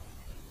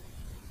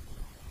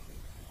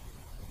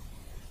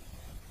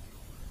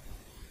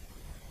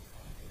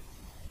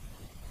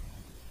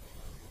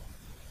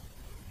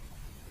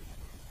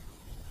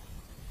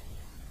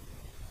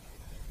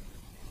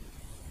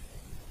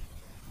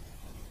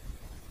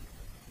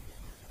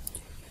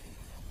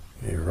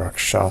 A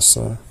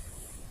Rakshasa.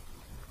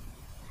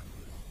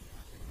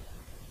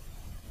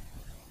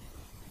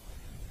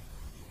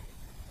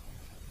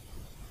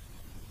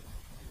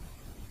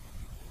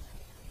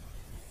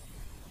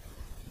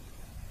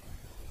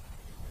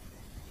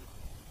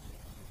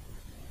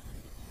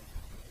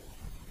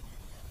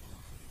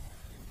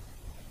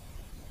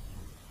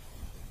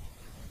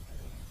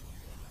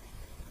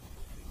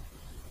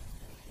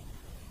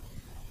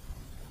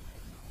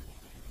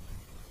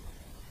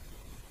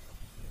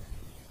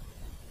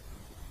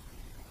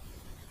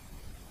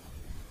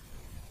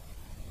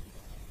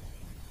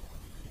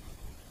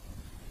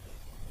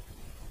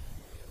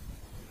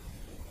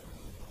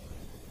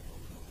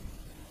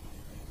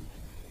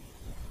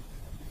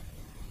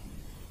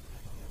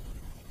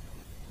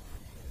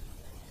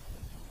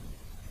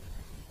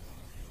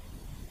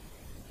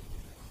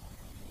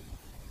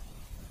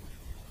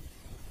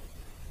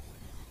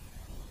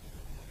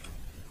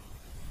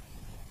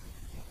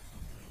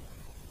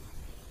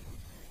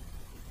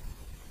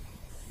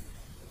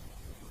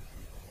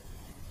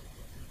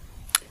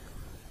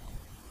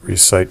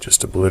 Recite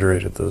just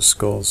obliterated those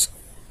skulls.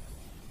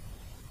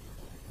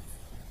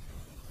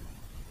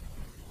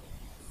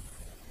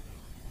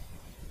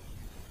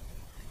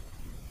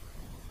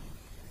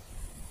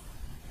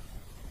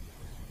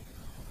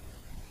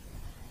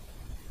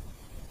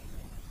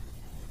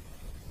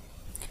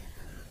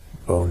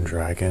 Bone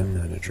Dragon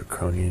and a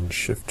Draconian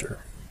Shifter.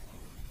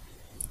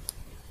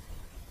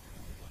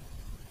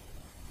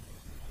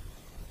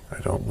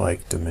 I don't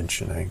like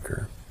Dimension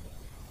Anchor.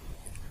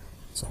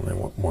 It's only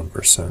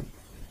 1%.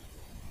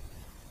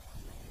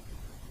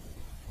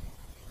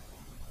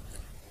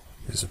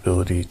 His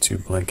ability to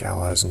blink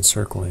allies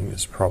encircling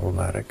is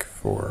problematic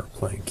for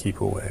playing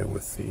Keep Away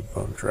with the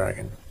Bone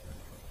Dragon.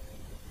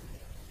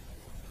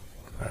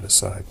 I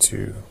decide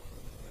to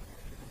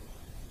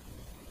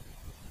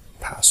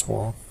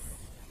Passwall.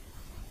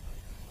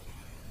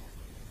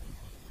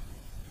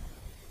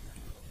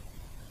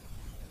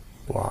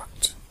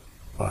 Blocked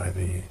by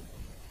the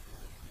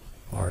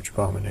large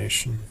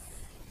abomination.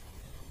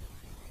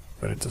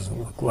 But it doesn't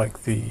look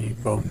like the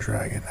Bone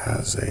Dragon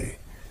has a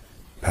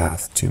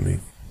path to me.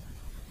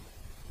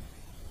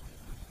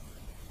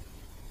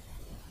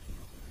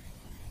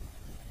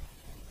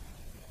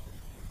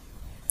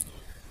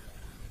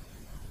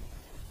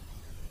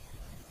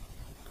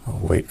 I'll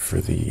wait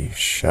for the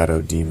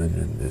Shadow Demon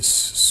in this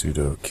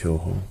pseudo kill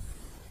hole.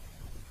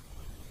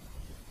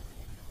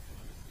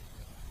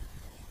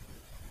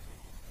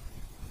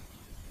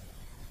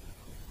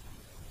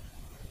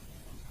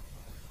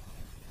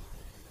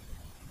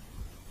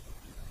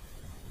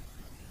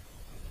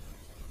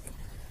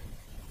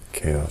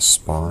 Chaos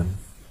Spawn,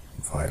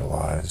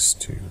 Vitalize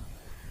to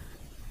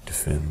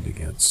defend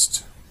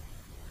against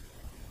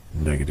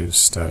negative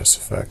status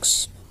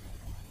effects.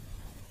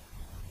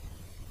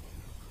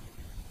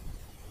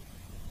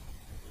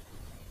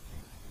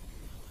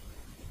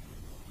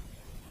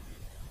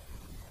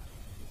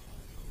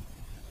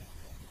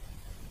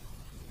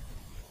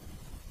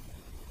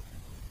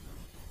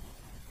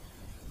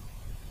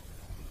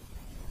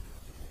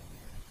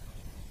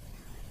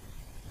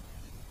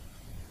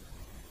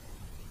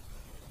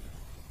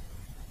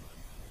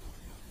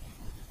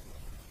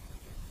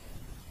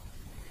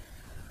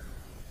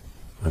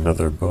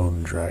 Another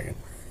Bone Dragon.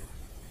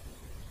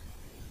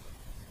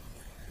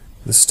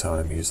 This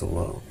time he's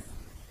alone.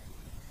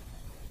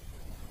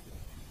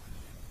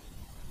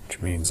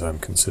 Which means I'm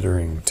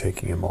considering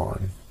taking him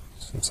on,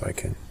 since I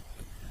can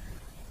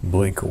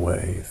blink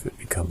away if it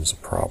becomes a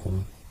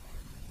problem.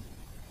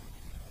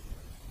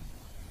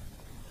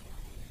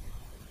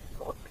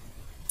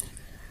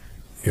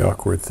 The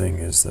awkward thing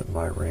is that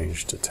my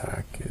ranged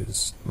attack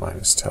is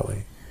minus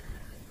telly,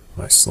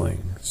 my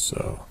sling,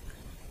 so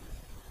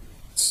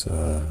it's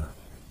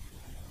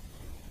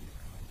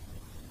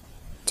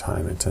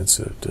time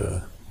intensive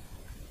to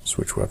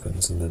switch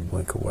weapons and then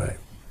blink away.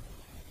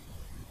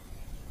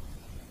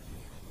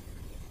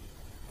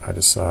 I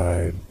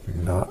decide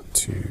not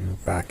to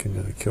back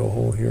into the kill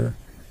hole here,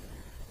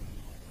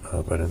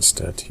 but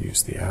instead to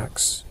use the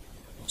axe,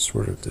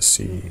 sort of to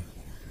see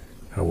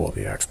how well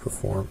the axe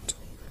performed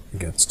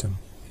against him.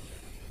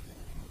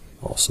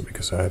 Also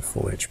because I had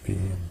full HP,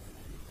 and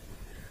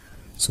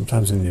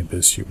sometimes in the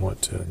Abyss you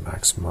want to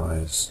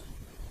maximize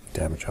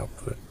damage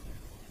output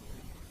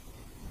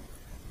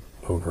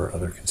over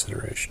other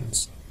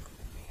considerations.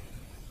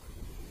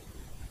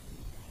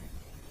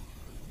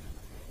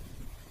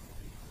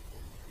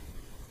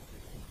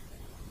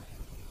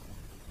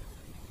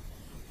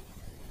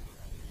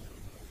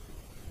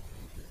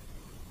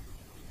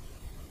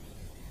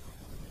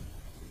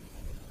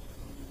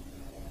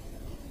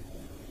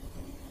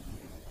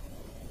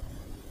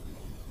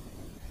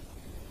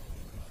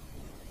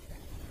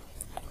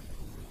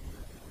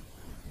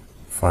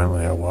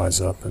 Finally, I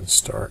wise up and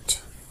start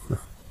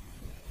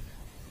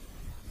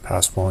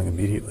passwalling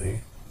immediately.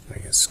 I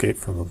escape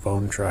from a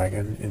bone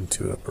dragon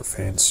into a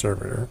profane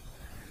servitor.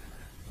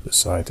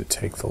 Decide to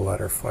take the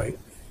ladder fight.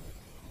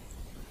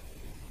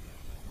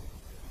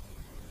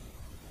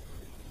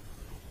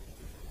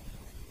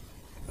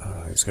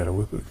 He's got a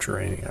whip of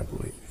draining, I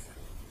believe.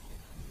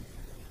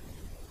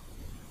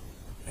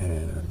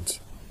 And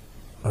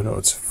oh no,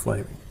 it's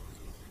flaming.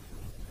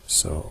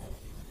 So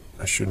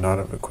I should not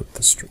have equipped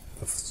the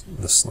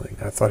sling.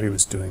 I thought he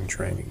was doing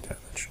draining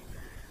damage.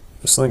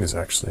 The sling is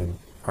actually an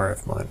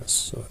RF minus,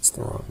 so that's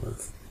the wrong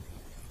move.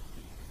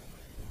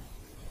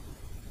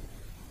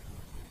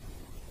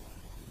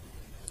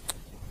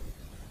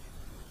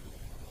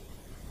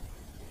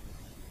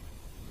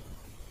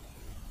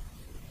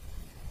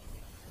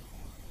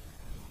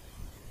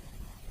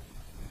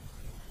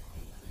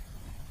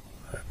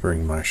 I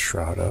bring my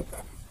shroud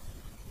up.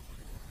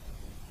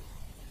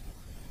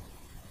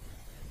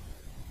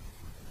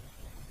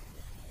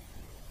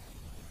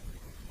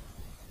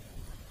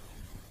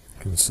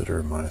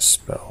 Consider my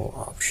spell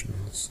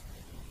options.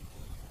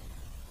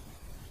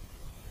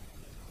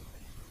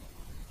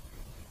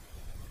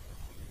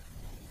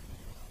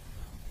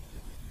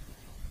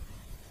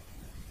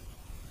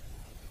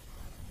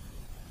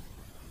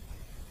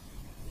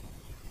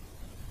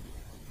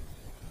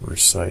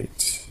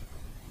 Recite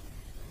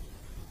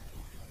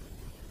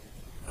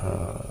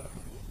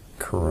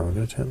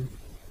Coronate him.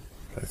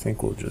 I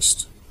think we'll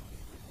just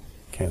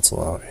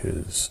cancel out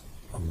his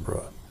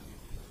Umbra.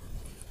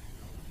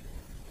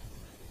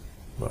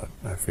 But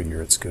I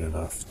figure it's good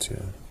enough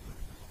to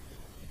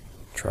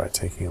try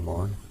taking him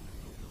on.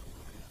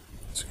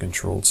 It's a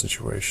controlled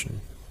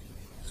situation.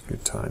 It's a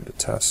good time to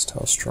test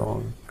how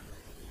strong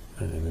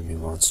an enemy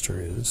monster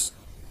is.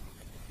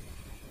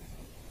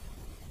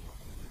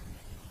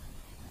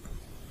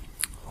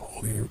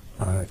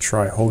 I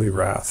try Holy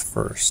Wrath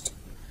first.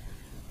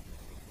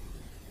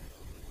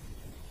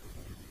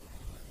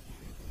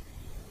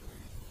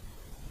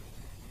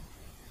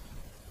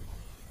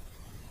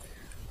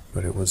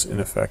 But it was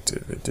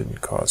ineffective. It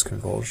didn't cause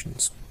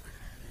convulsions.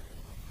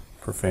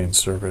 Profane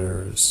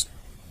Servitor is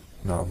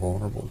not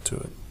vulnerable to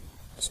it,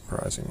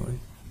 surprisingly.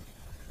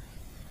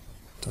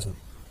 It doesn't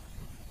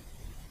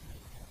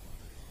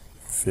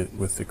fit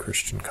with the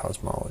Christian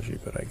cosmology,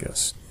 but I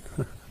guess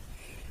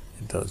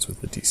it does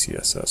with the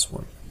DCSS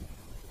one.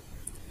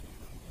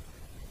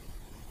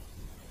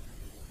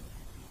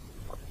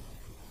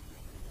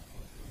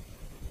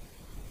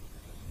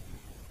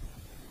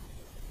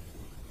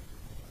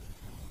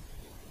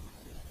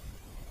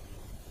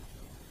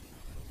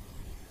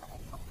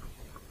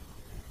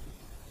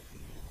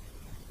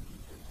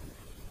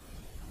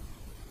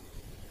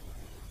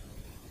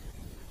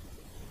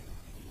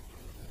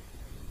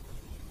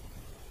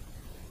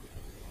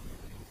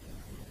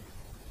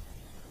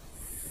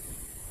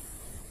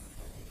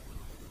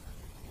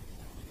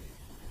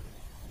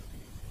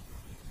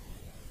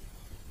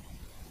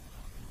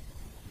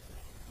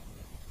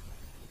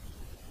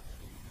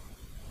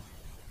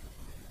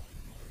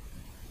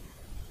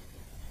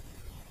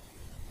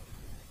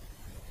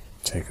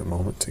 Take a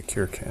moment to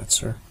cure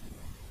cancer.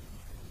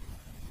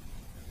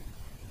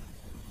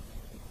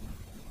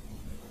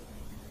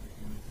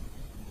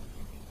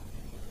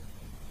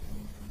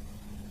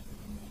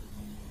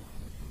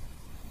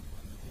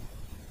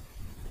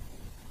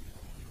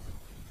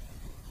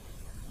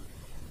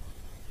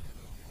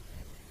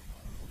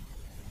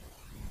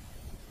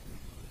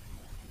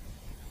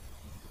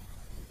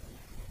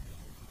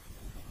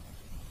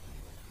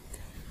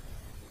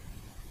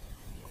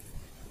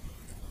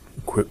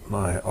 Equip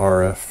my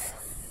RF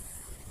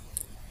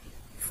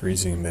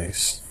freezing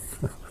mace,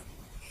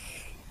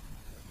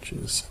 which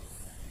is,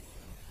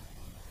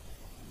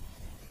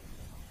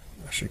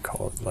 I should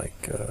call it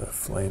like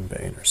Flame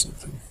Bane or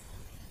something.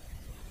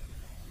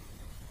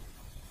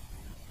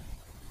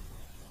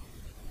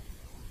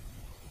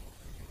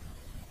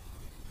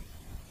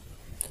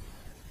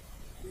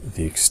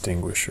 The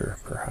Extinguisher,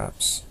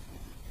 perhaps.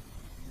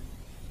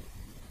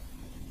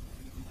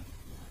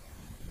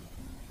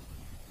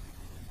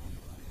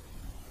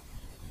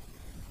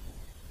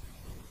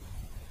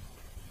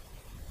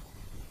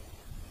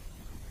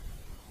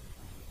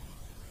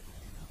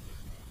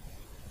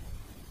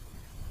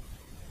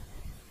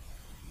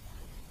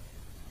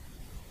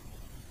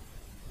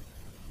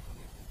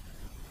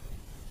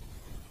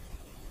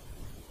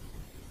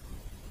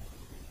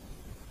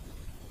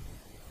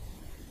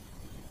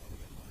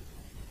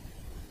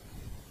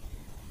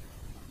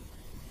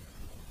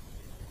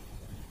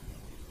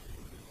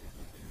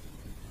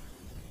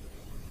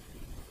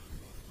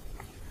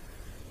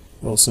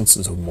 Well, since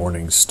it's a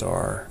morning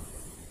star,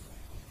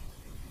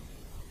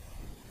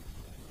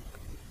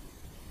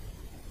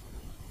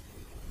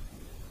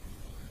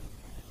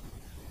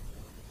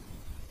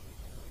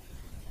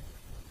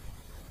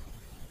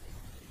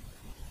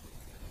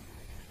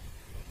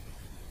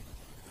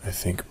 I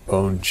think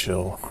bone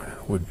chill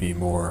would be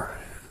more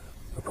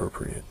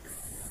appropriate,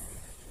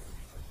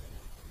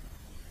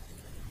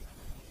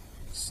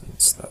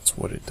 since that's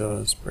what it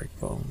does, break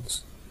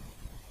bones.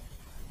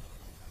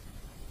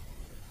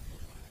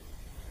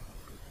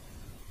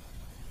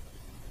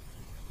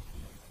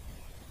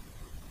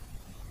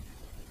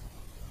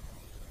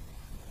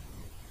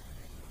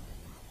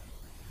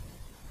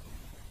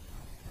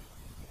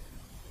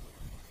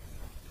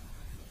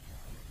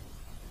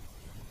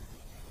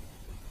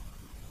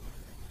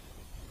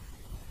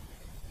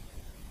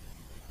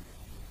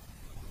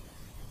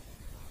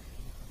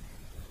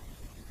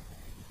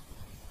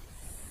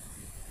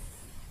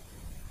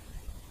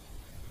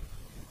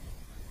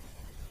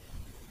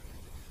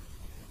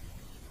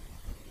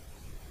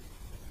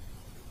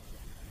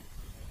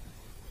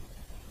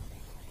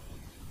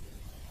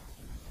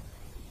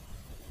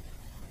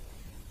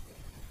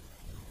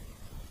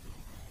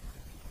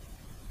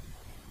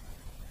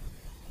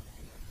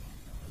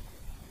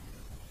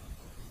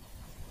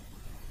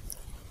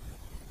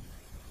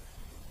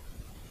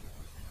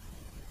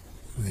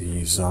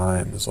 The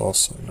Zyme is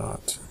also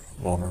not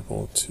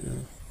vulnerable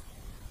to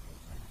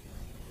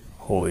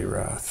holy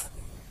wrath.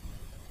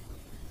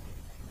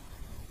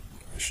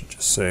 I should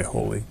just say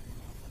holy.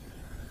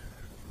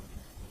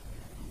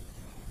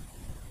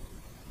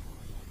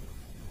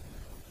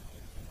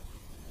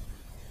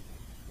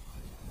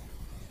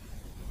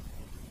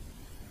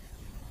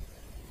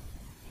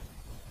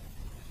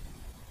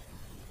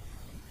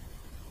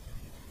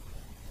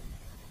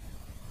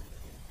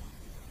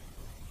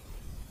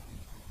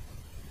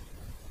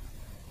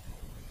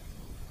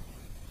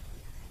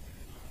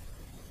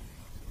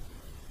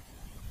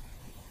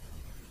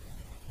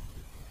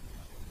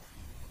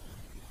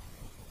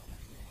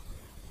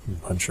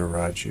 Punch a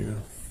Raiju,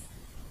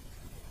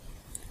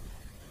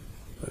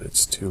 but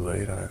it's too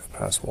late. I've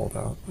passwalled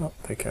out. Oh,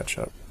 they catch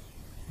up.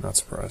 Not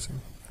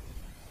surprising.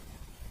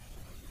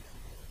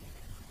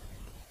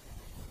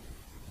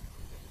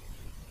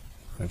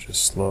 I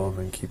just slow them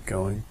and keep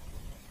going.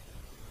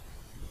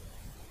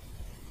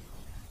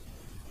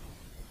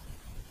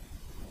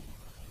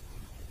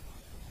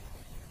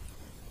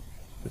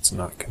 If it's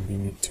not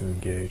convenient to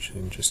engage,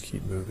 then just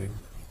keep moving.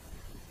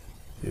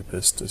 The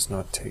Abyss does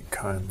not take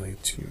kindly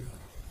to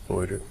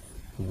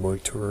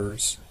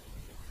loiterers.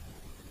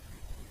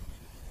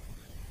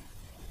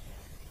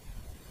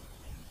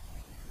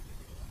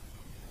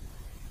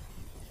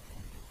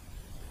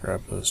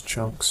 Grab those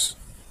chunks.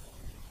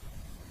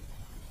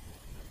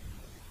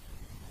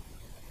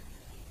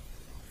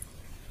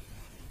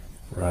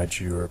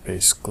 Raiju are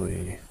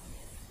basically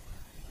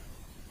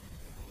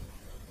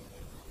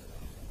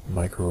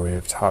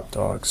microwaved hot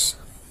dogs.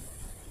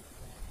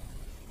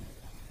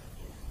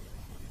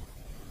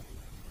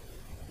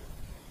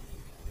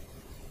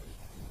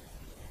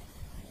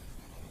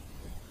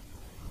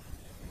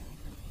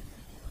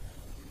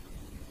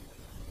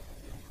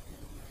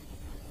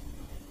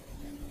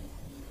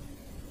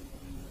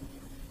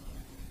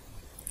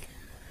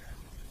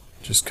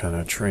 Just kind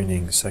of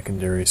training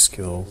secondary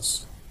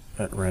skills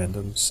at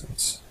random,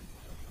 since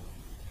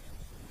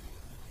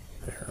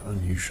they're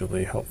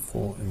unusually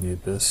helpful in the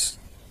Abyss.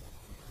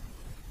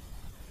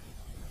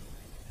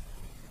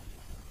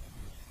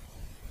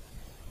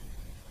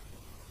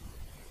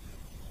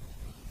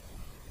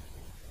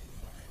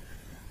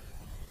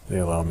 They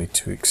allow me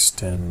to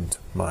extend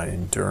my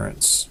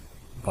endurance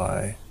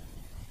by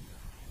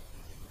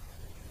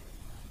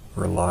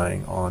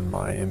relying on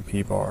my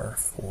MP bar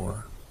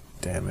for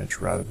damage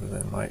rather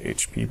than my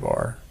HP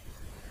bar,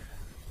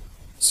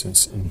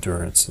 since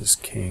endurance is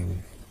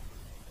king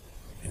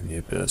in the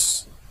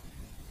Abyss.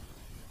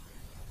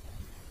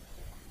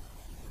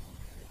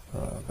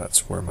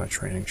 That's where my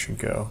training should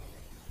go.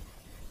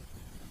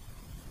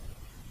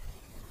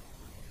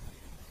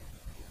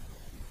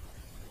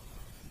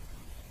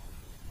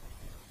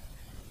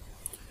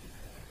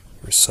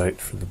 Recite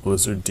for the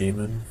Blizzard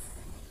Demon.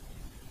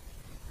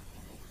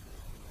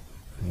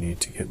 I need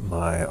to get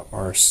my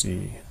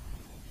RC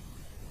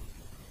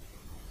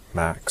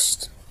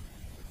maxed,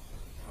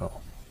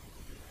 well,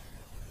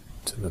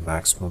 to the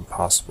maximum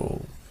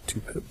possible 2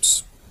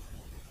 pips.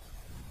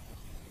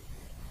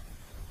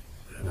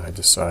 And I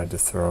decide to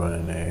throw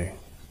in a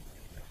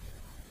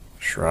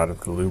Shroud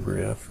of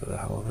Galubria for the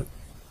hell of it,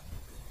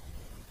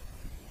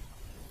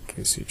 in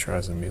case he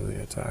tries a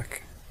melee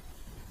attack.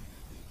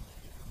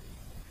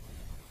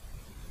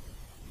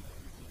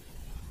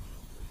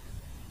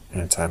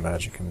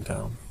 Anti-magic him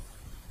down.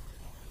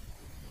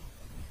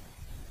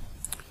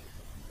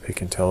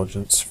 Pick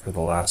intelligence for the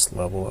last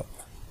level up.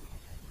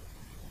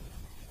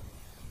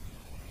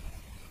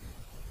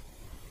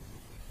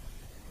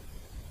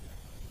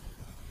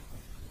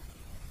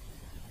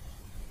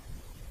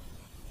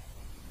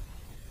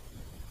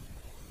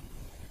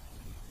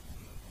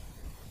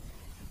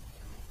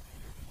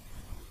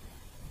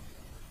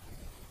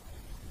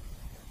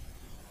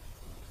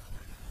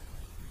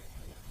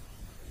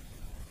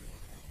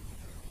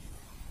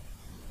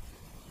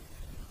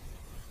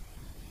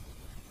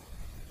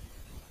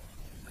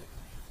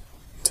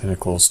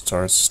 Tentacle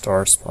star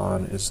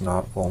spawn is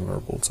not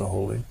vulnerable to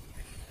holy.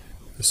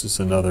 This is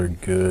another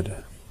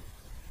good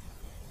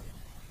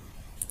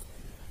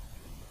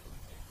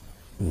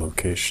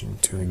location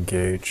to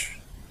engage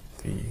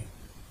the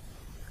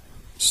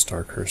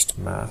star-cursed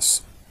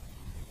mass.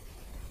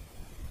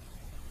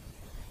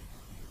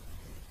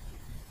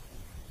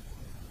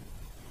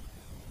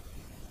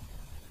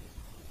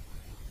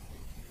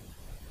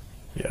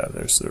 Yeah,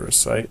 there's the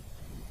recite,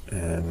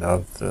 and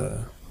of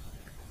the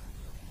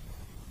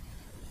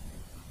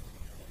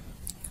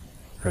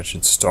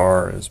wretched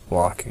star is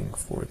blocking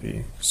for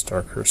the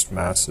star-cursed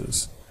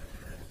masses.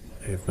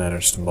 They've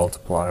managed to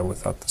multiply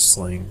without the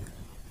sling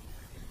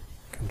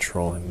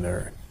controlling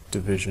their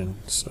division,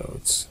 so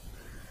it's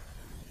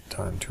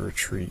time to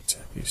retreat.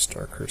 The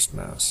star-cursed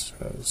mass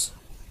has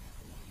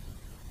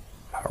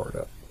powered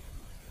up.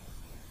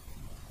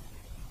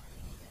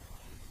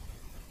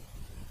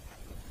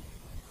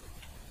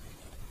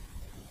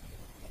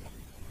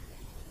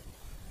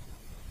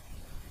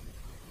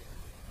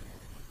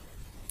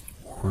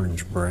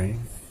 Orange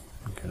brain,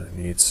 I'm gonna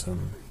need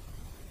some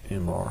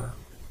MR.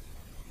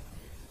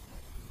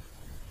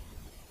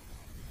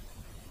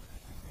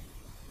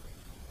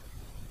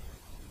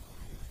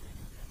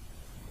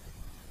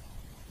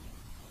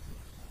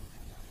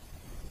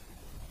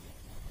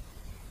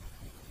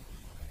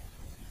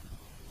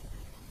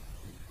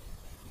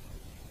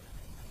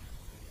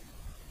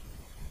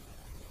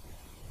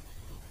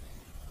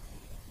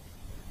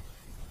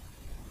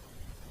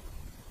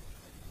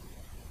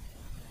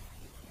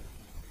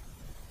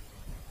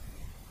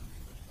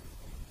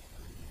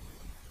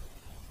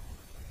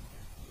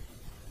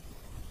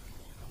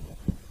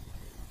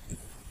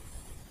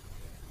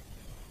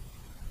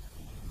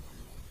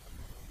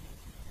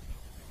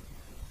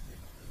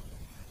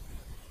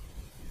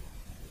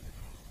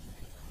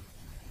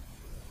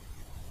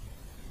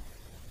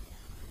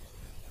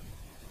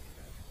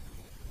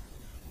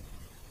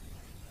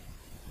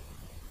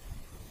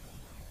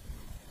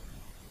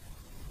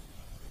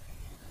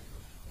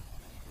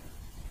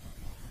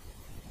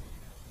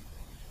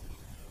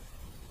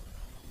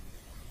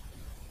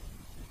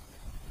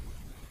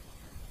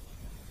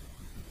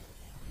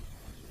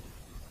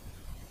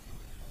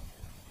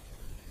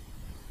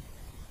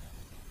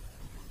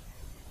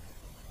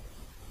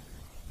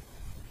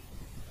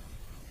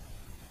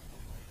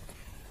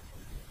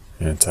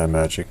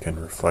 Anti-magic and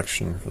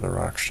reflection for the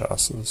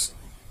Rakshasas.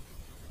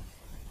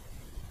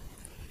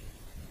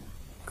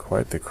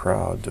 Quite the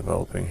crowd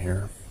developing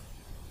here.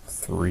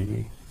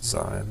 3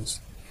 Zymes.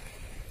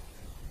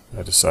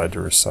 I decide to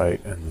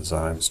recite and the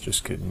Zymes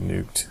just get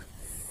nuked.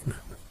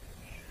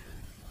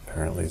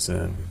 Apparently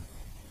Zen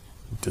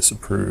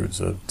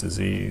disapproves of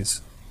disease,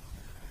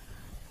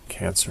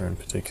 cancer in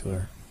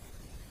particular.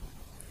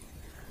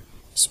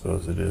 I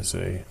suppose it is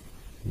a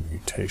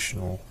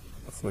mutational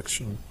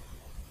affliction.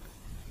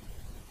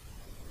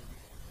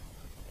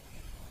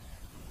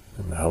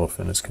 And the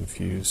elephant is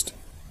confused.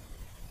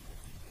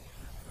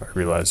 I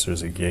realize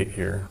there's a gate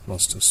here.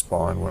 Must have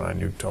spawned when I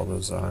nuked all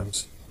those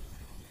Zymes.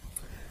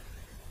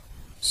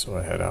 So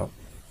I head out.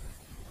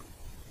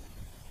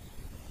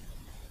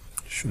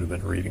 Should have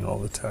been reading all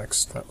the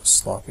text. That was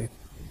sloppy.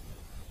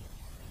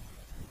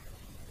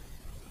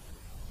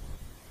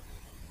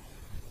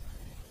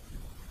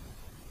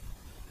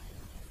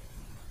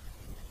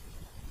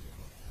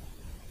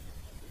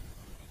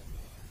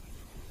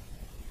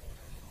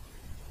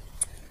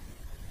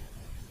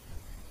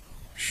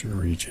 Should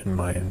regen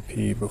my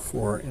NP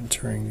before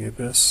entering the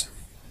abyss.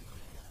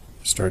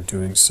 Start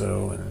doing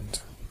so, and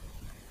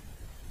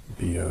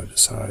BO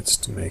decides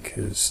to make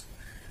his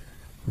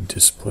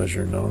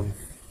displeasure known,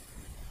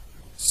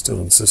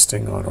 still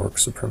insisting on orc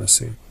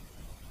supremacy.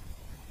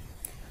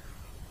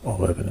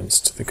 All evidence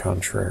to the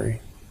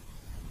contrary.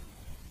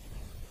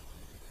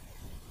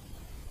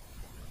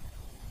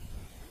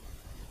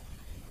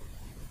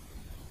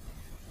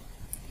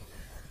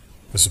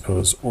 I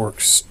suppose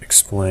orcs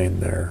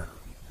explain their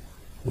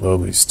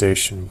lowly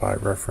station by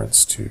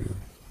reference to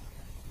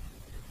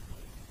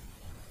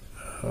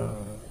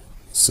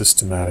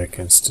systematic,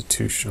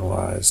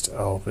 institutionalized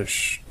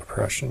elvish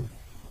oppression.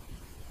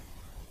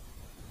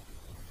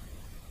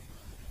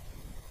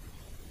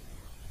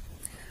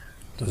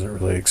 Doesn't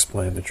really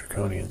explain the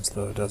Draconians,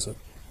 though, does it?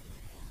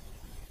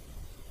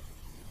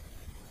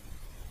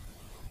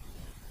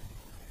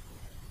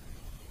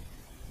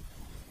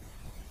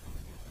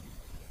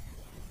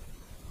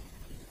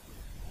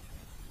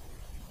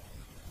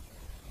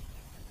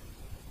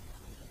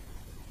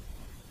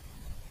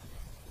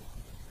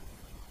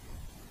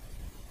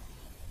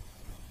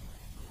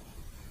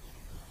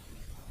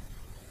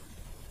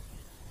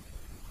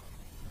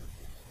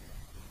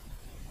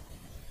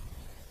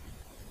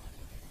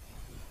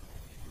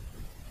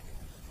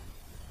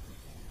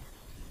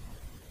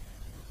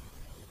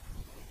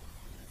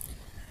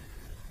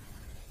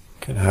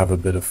 Can have a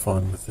bit of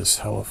fun with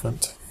this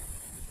elephant.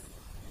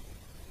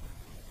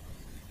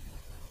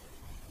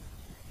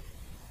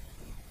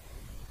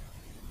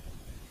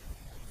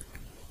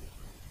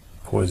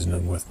 Poison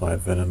him with my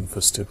venom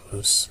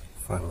vestibulis.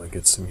 Finally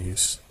get some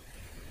use.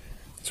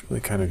 It's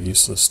really kind of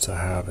useless to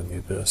have in the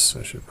abyss.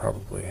 I should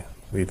probably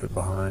leave it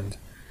behind.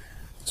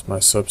 It's my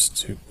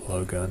substitute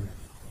blowgun.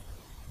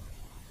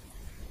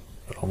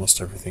 But almost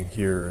everything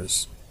here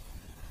is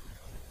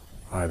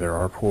either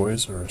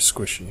arpoise or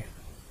squishy.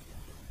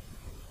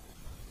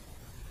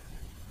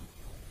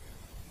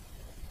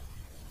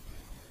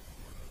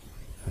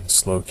 And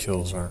slow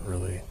kills aren't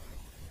really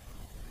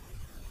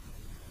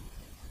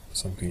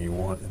something you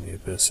want in the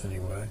abyss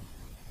anyway.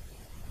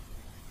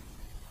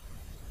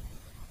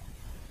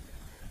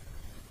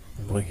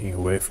 I'm blinking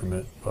away from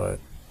it, but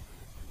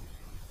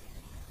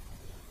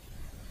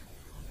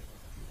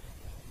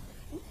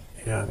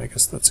yeah, I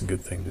guess that's a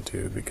good thing to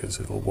do because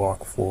it'll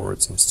walk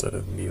forwards instead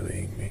of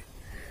meleeing me,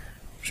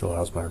 which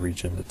allows my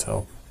regen to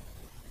tell.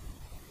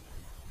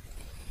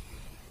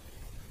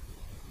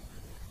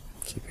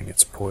 Keeping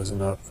its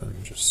poison up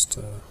and just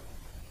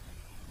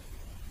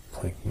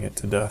plinking it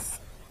to death.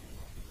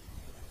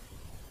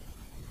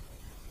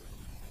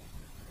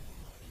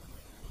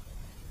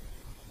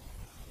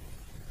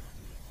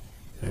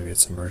 Maybe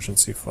its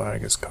emergency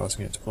flag is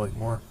causing it to blink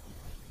more.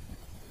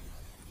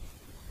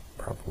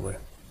 Probably.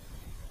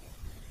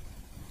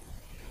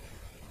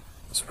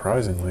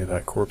 Surprisingly,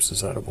 that corpse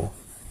is edible.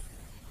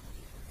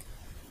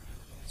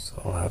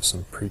 So I'll have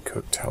some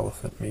pre-cooked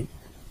elephant meat.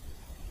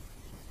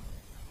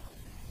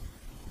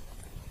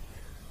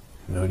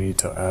 No need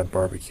to add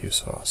barbecue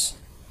sauce.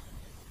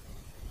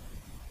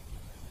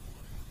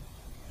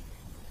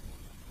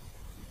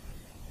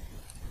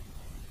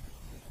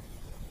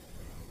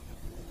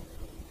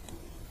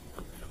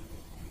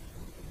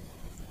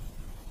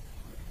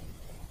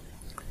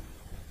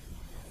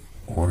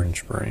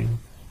 Orange brain.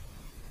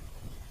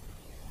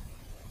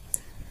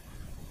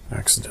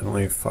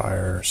 Accidentally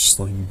fire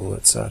sling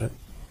bullets at it.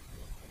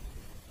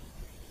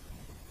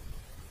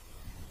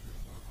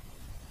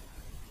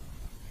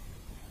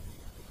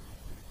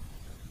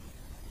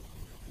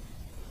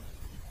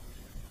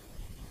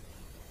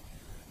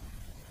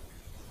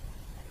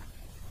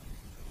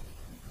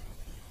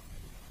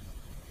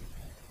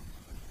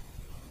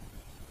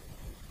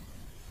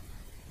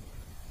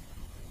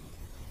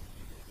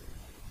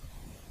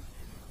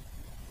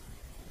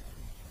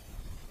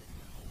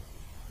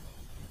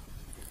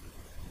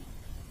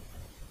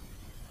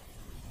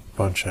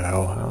 Bunch of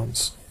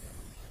hellhounds.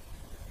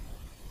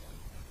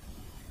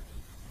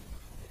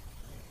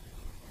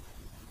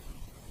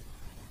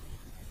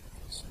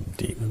 Some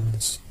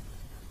demons.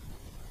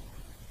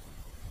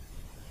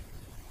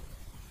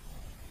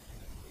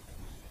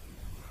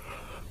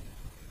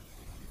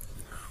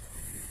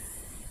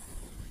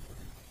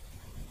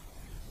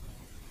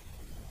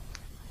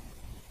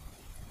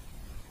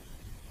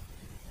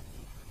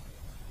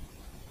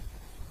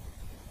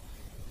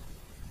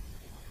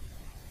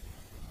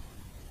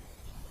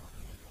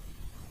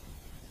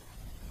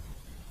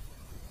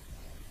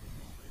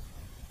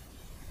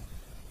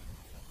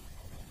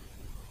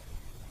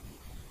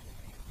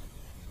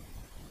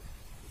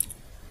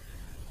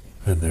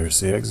 And there's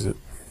the exit.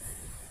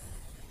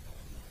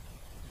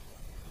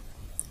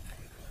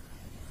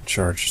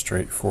 Charge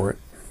straight for it.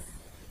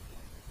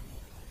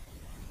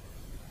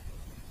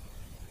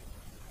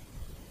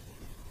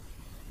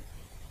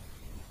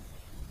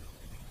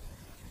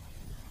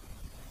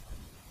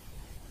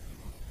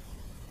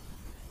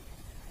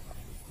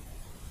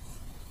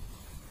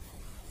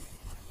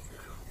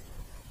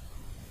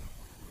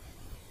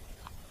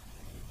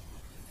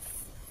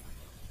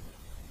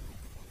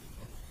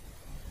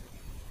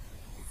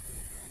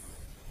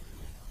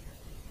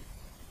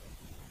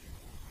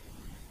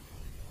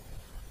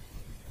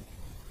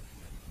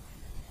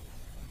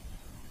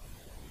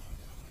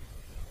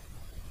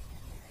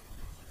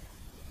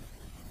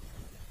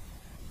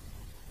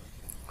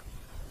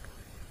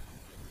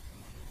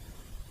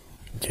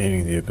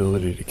 Gaining the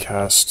ability to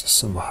cast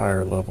some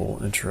higher level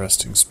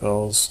interesting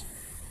spells.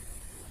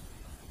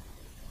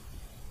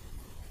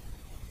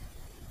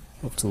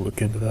 I'll have to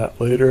look into that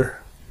later.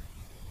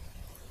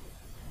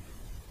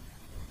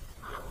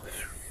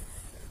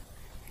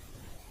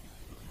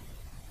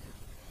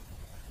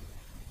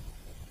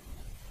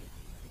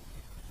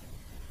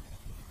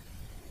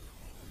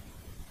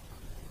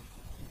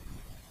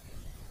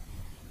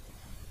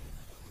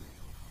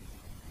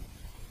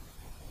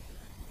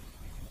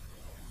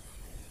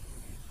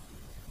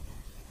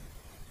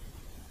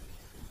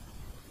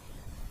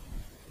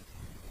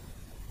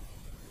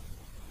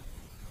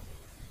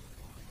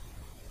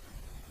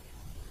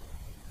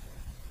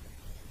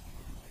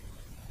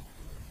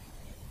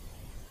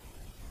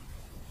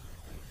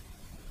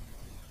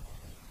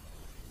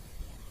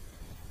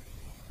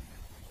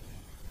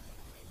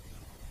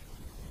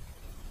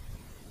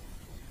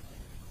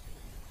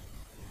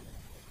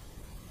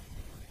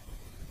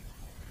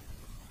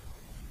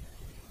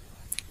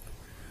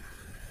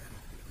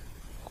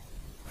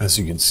 As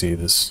you can see,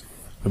 this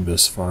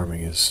abyss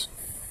farming is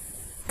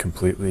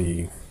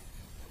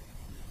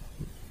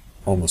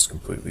almost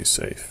completely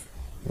safe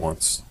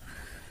once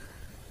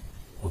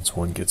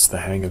one gets the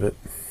hang of it,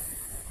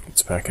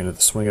 gets back into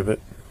the swing of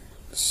it.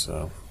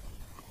 So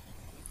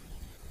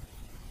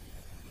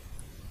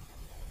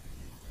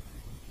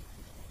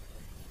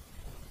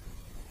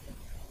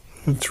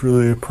It's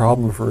really a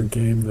problem for a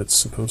game that's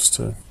supposed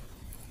to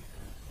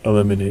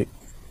eliminate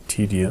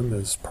tedium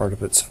as part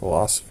of its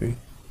philosophy,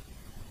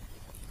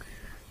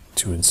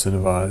 to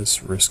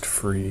incentivize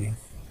risk-free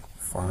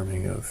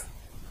farming of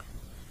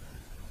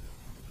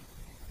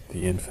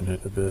the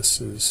infinite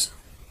abyss is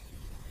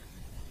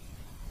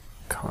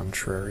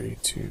contrary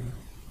to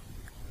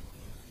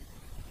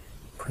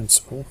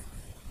principle.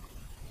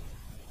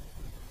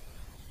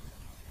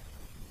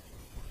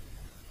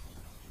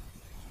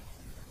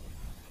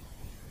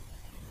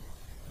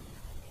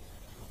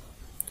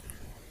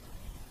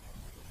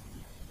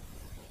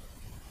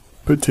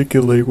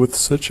 Particularly with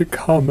such a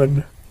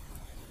common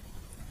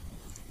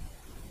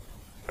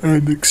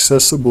and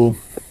accessible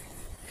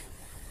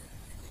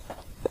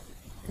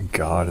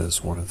god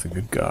as one of the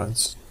good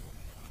gods.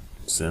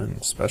 Zen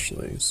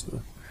especially is the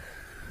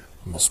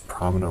most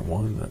prominent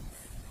one that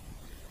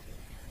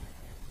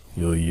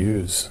you'll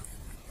use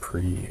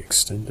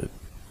pre-extended,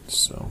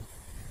 so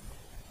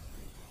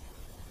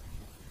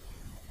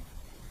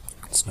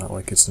it's not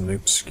like it's an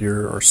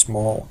obscure or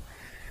small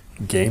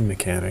game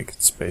mechanic.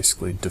 It's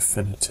basically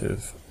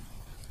definitive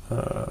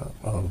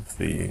of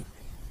the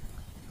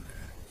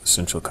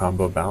essential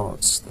combo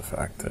balance, the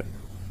fact that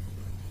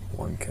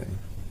one can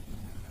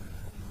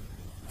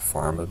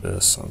farm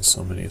Abyss on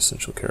so many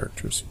essential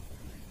characters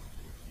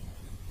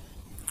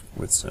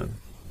with Zen.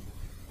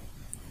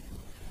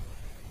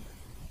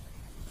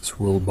 This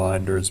World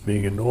Binder is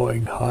being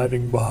annoying,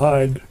 hiding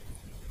behind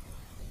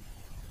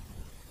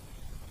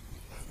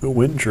the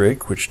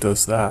Windrake, which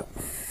does that.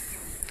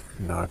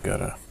 Now I've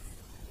got a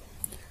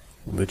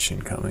lich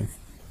incoming.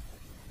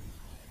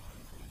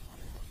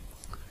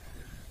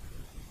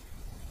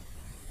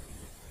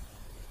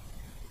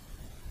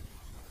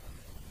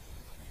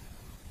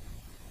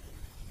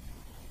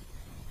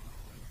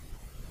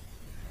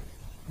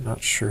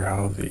 Not sure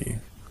how the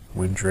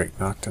Windrake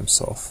knocked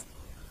himself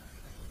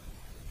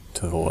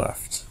to the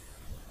left.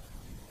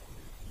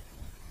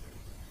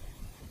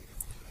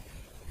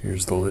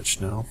 Here's the lich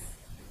now.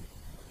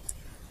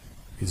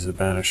 He's a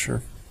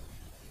banisher.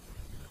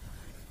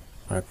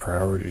 My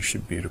priority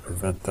should be to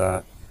prevent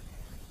that.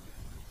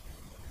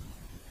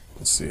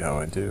 Let's see how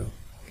I do.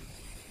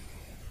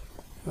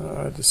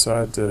 I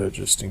decide to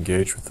just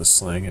engage with the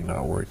sling and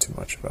not worry too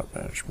much about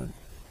banishment.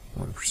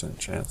 1%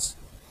 chance.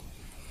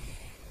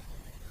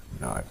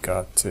 Now I've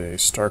got a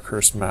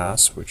Starcurse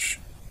Mass, which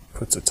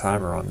puts a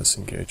timer on this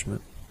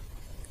engagement.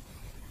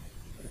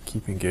 I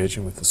keep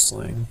engaging with the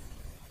sling.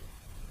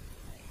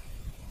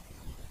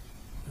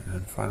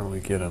 And finally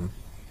get him.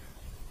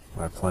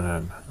 My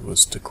plan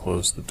was to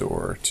close the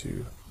door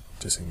to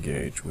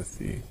disengage with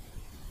the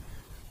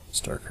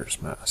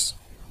Starcurse Mass.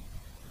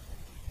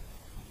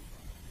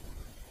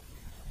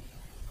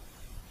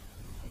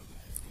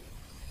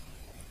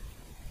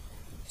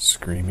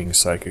 Screaming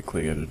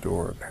psychically at a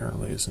door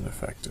apparently isn't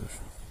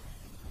effective.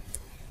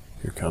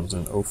 Here comes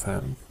an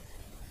Oughta.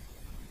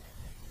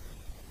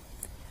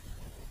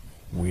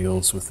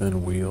 Wheels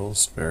within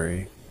wheels,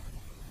 very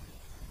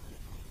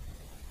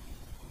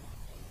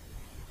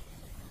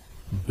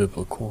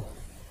biblical,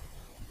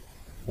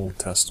 Old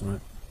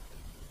Testament.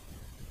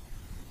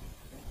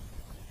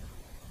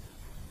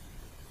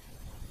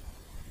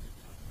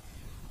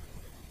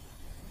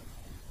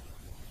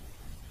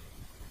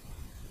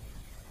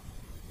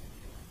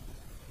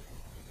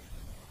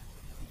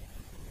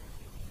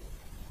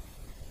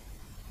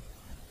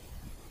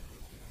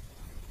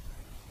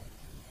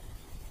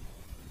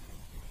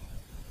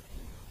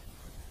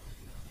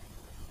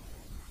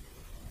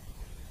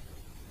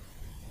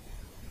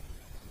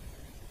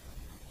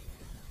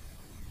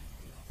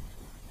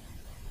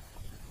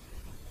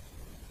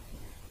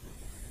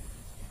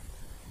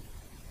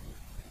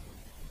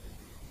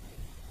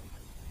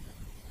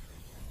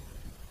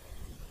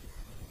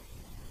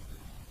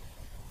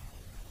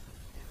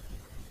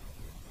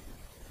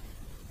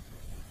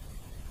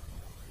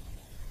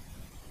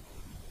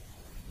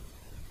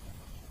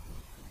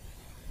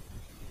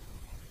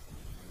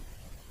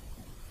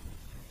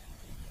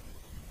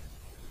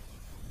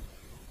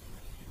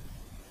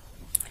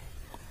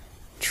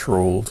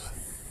 Trolled.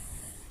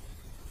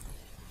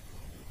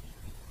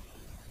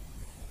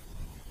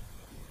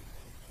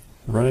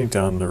 Running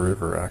down the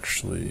river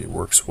actually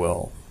works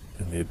well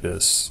in the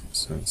Abyss,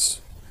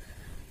 since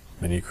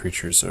many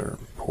creatures are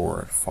poor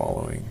at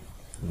following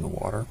in the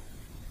water.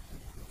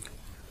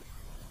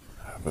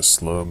 Have a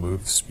slow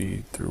move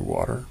speed through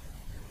water,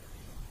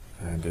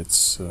 and it's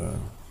sort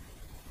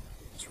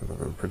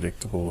of a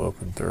predictable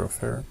open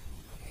thoroughfare.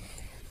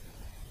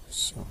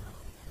 So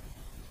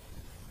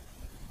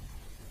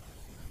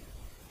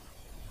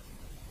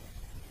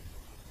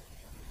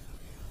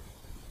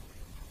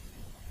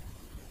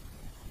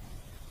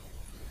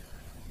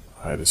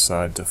I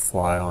decide to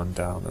fly on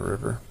down the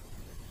river.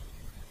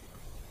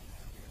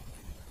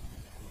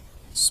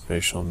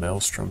 Spatial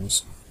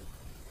maelstroms.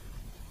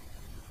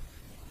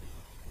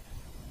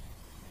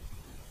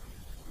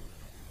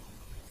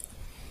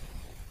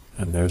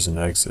 And there's an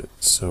exit.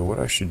 So what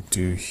I should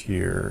do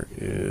here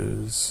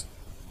is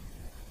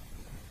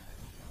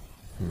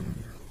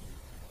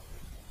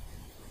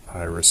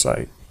I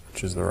recite,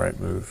 which is the right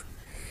move.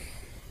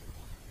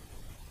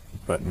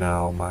 But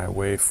now my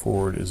way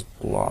forward is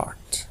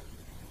blocked,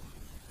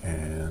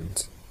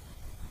 and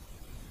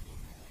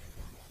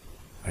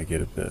I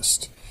get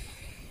abyssed.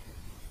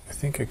 I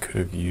think I could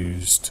have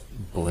used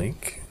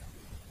blink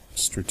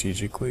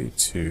strategically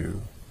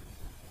to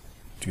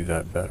do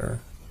that better.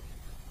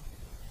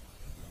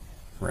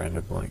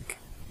 Random blink.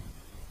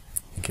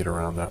 Get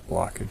around that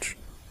blockage.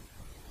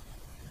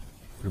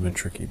 Would have been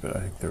tricky, but I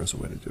think there was a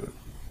way to do it.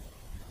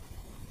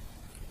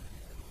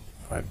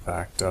 If I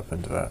backed up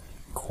into that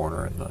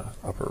corner in the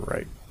upper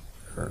right,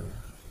 or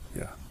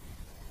yeah,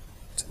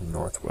 to the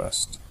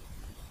northwest.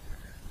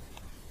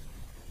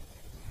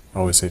 I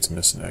always hate to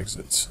miss an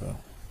exit, so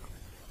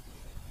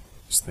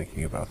just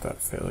thinking about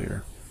that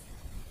failure.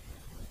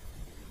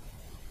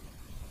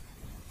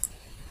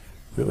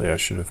 Really, I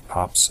should have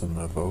popped some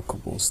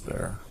evocables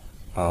there.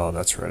 Oh,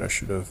 that's right, I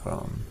should have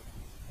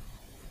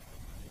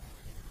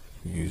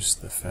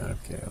used the Fan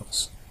of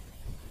Gales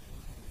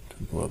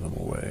to blow them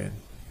away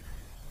and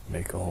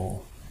make a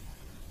hole.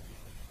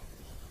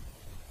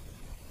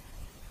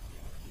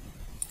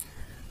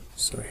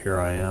 So here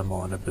I am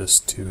on Abyss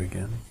 2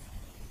 again.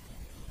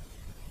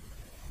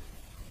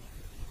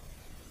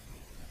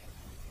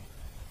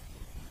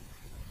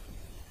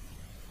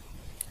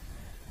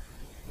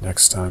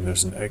 Next time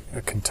there's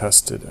a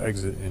contested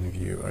exit in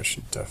view, I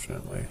should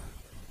definitely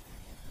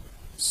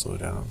slow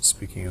down.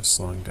 Speaking of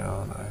slowing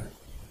down, I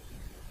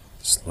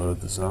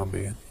slowed the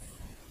zombie.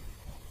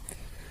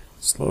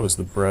 Slow is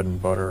the bread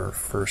and butter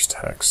first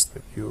hex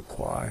that you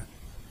apply,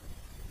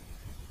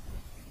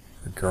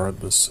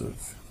 regardless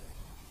of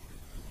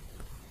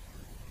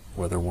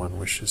whether one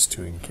wishes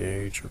to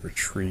engage or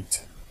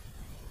retreat.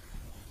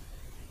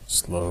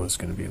 Slow is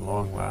going to be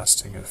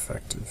long-lasting and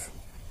effective,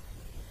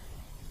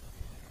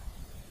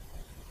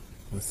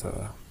 with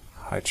a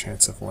high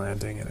chance of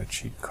landing and a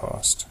cheap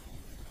cost.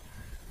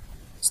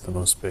 It's the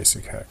most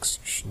basic hex.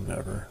 You should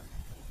never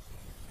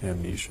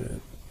amnesia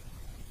it.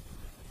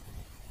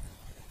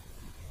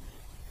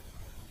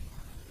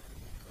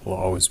 It will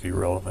always be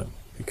relevant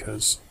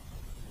because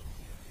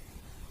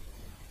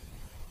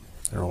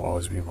there will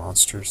always be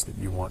monsters that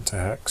you want to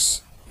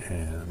hex,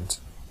 and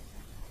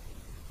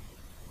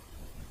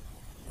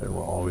there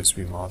will always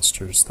be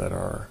monsters that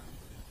are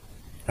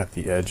at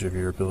the edge of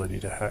your ability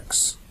to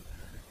hex.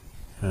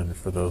 And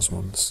for those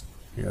ones,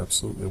 you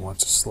absolutely want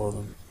to slow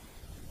them.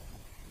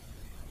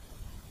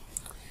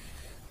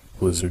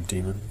 Blizzard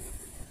Demon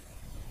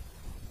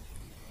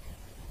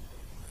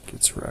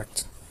gets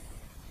wrecked.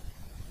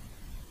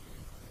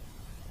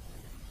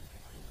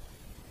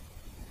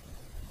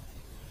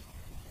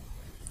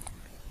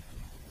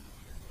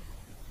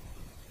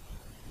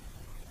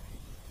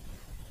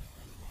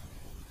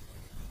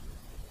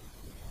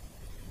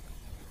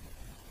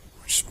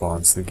 Which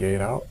spawns the gate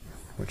out,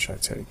 which I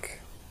take.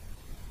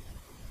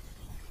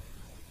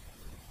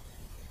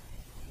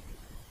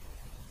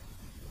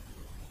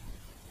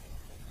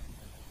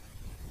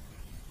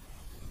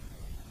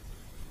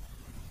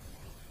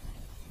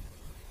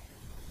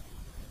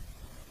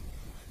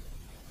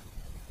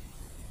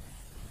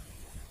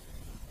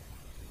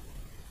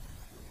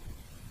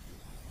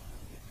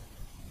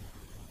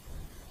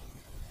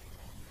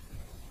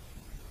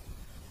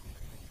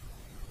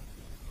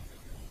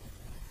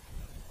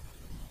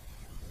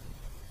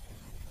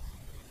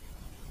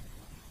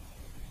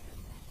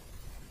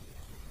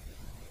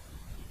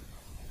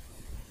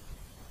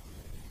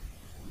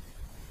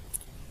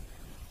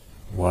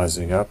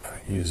 Wising up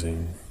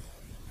using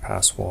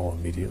Passwall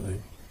immediately.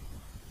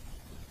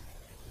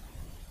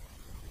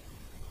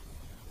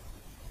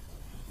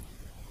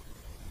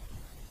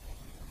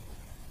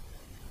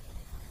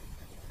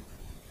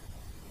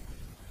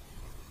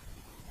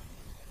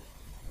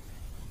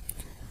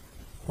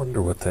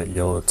 Wonder what that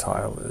yellow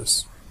tile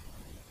is.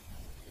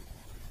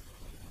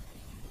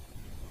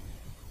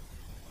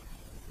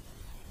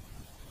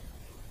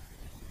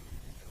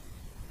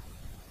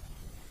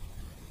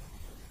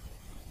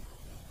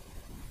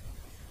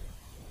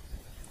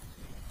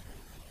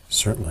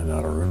 Certainly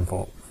not a rune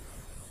vault.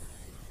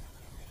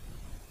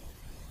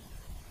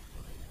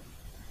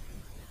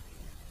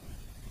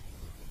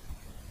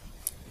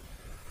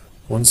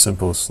 One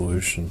simple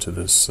solution to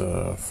this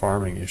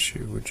farming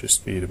issue would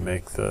just be to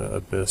make the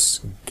Abyss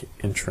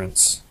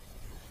entrance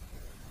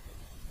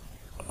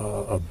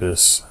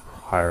Abyss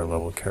higher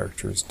level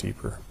characters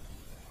deeper.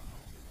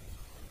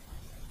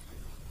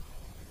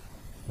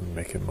 And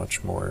make it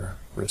much more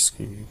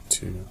risky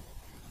to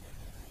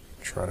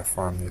try to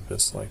farm the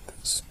Abyss like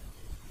this.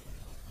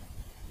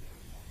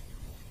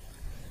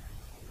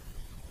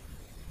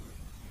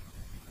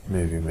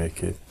 Maybe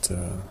make it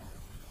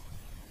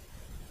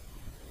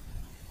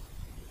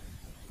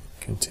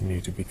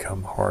continue to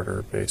become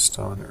harder based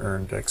on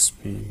earned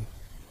XP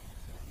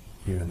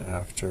even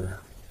after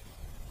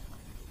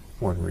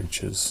one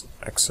reaches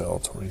XL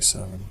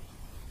 27.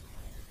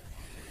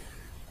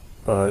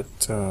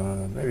 But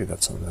maybe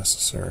that's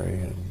unnecessary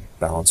and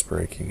balance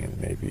breaking, and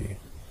maybe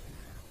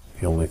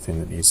the only thing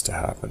that needs to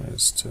happen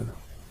is to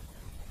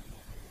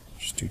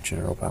Just do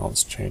general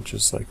balance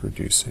changes like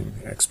reducing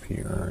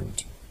XP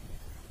earned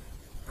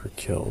per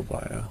kill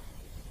by a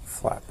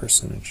flat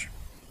percentage.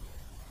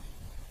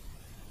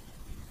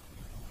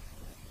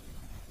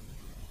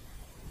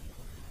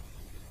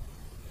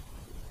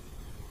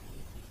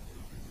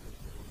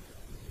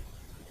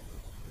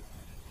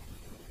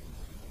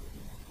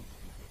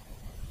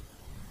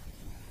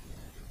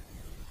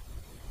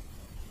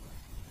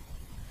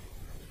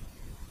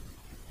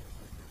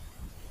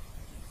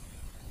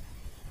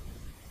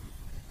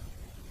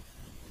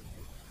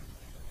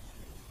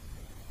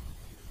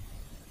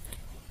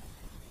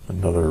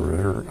 Another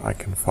river I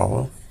can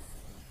follow.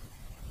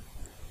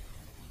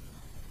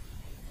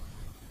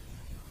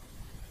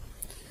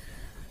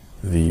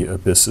 The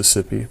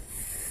Abyssissippi.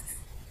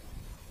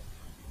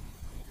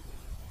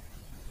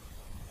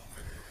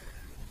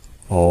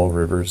 All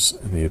rivers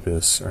in the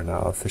Abyss are now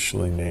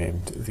officially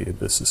named the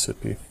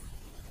Abyssissippi.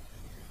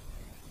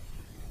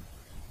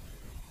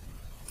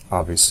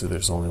 Obviously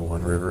there's only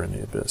one river in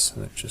the Abyss,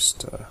 and it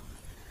just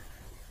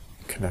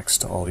connects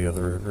to all the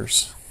other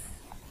rivers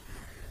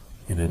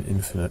in an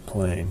infinite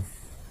plane.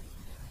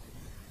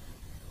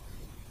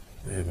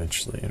 They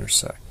eventually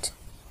intersect.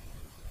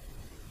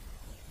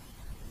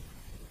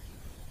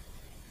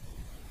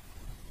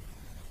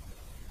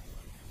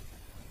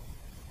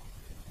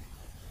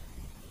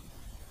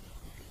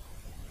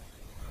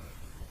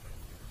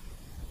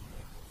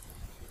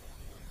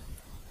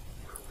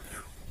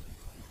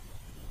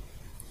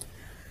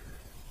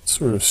 It's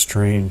sort of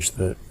strange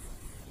that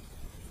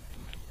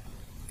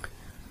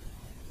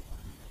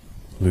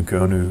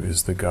Lugonu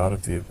is the god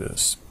of the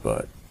Abyss,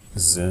 but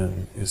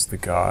Zen is the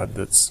god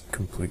that's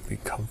completely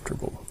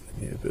comfortable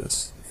in the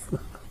Abyss.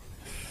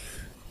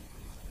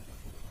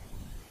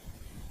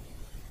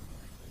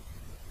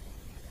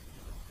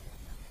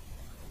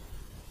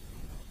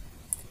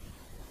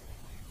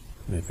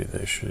 Maybe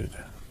they should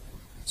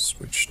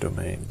switch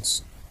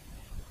domains.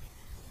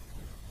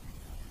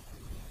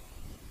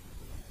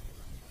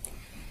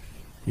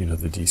 You know,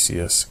 the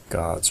DCS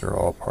gods are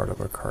all part of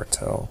a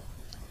cartel,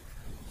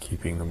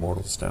 keeping the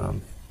mortals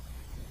down.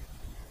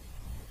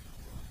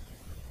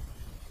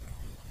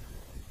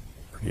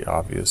 Pretty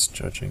obvious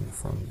judging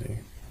from the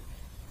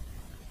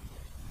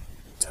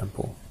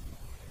temple.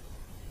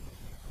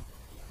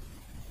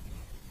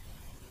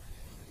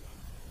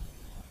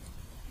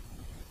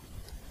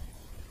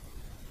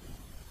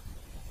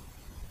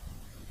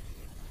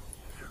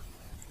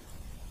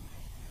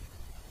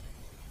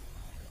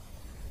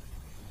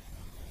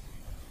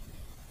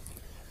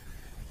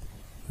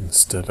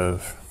 Instead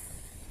of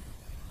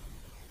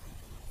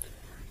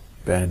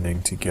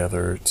banding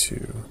together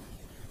to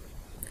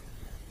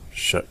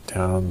shut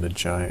down the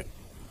giant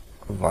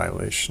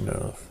violation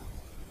of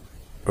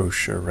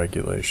OSHA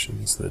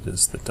regulations that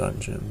is the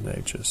dungeon,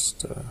 they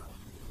just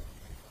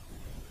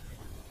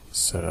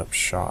set up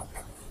shop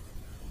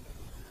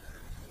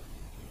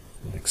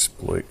and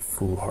exploit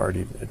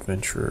foolhardy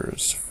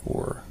adventurers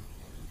for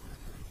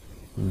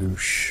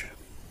loosh. Loosh.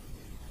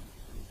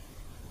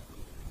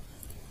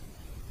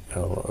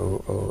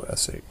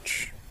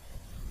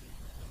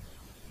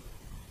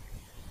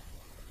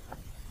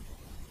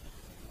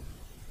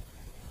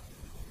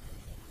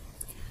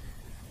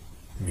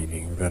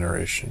 Meaning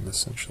veneration,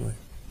 essentially.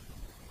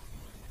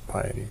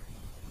 Piety.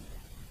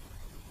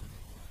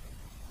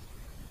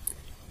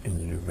 In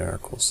the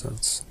numerical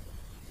sense.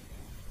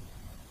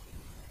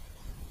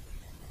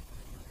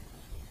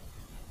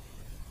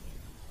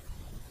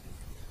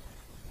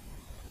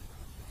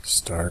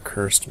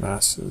 Star-cursed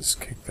masses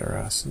kick their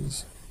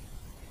asses.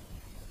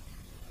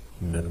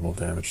 Minimal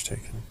damage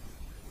taken.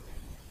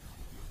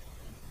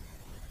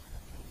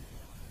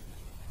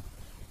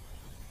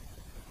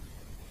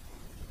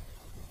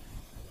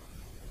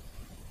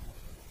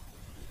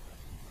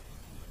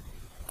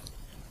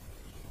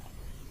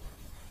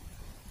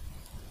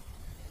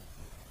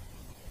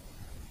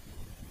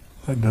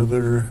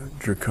 Another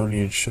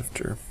draconian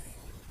shifter.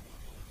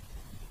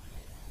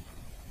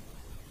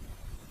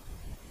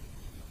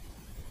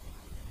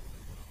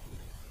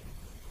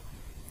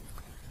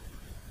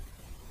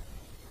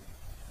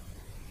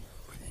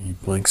 He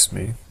blinks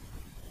me.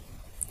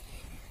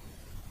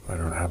 I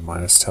don't have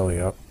minus telly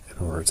up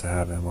in order to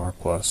have MR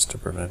plus to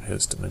prevent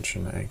his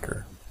dimension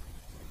anchor.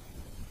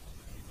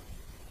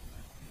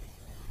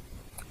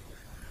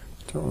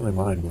 Don't really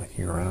mind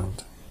blinking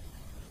around.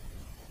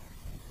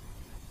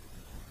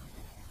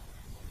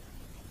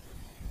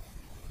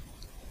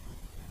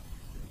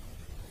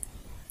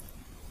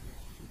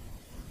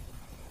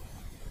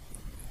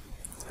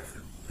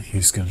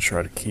 He's going to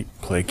try to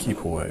play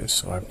keep away,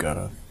 so I've got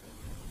to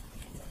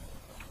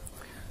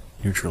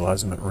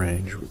neutralize him at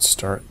range, which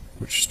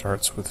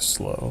starts with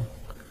slow,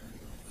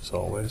 as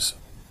always.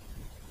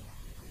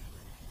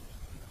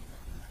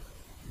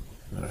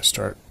 And then I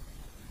start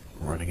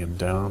running him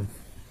down.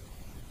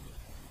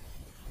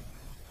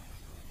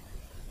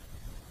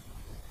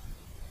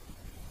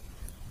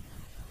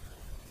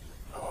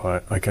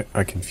 Oh,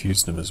 I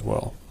confused him as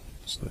well,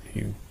 so that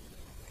he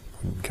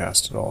wouldn't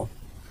cast at all.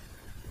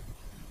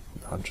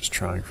 I'm just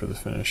trying for the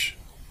finish.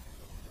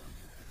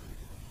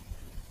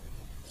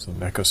 So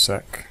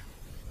Necosec.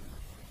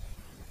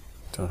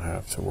 Don't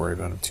have to worry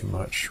about him too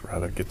much.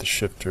 Rather get the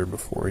shifter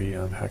before he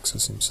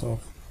unhexes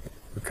himself.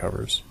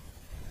 Recovers.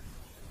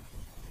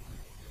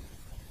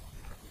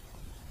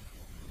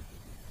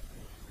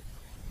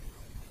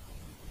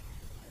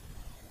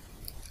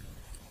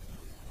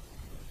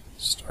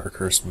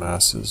 Starcurse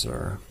masses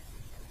are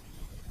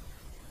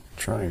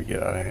trying to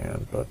get out of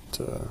hand, but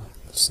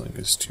this thing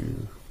is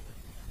too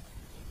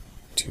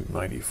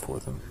mighty for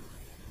them.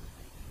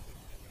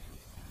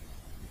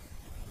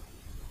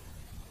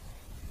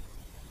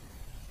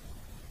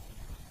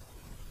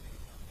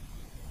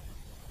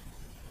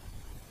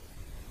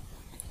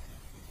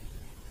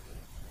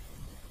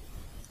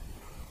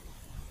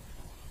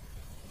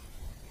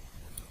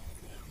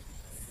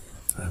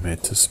 I'm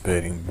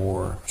anticipating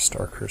more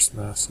Starcurse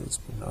masses,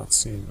 but not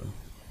seeing them.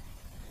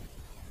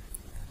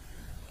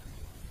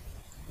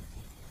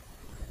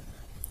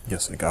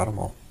 Yes, I got them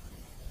all.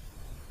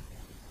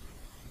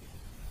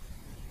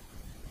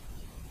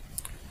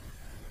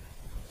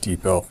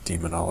 Deep Elf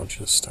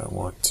Demonologist, I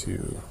want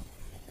to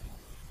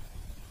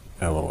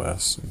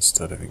LOS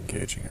instead of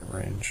engaging at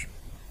range.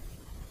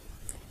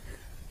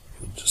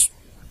 He'll just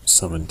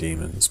summon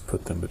demons,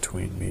 put them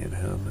between me and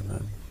him,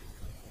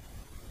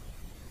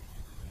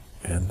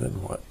 and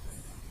then what?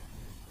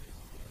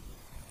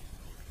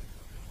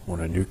 I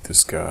want to nuke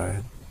this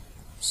guy,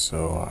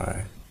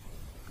 so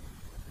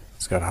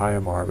he's got high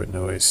MR but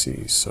no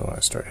AC, so I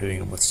start hitting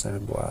him with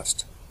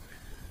Sandblast.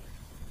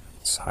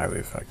 It's highly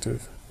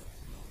effective.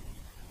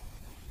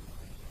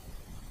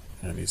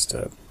 And he's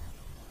dead.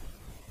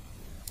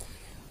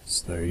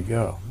 So there you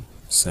go.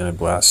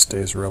 Sandblast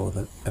stays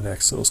relevant and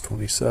Exil's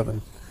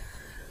 27.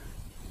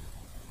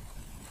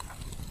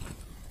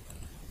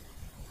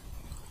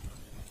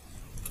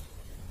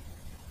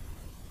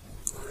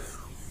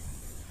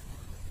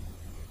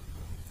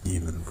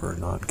 Even for a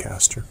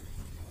non-caster.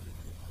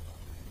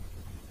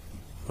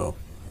 Well,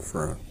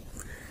 for a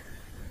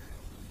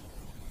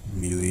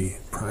melee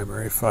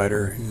primary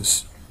fighter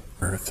whose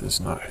Earth is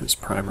not his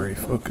primary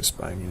focus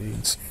by any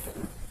means.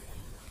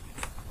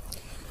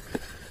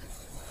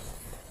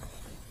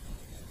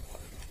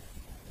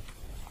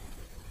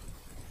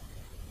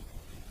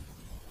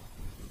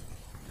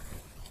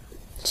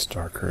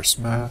 Starcurse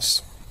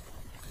Mass.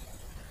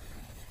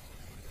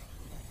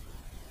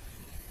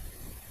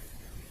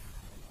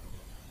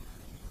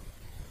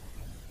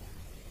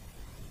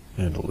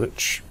 And a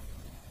Lich.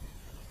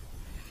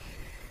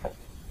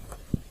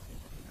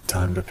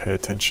 Time to pay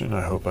attention,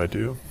 I hope I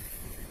do.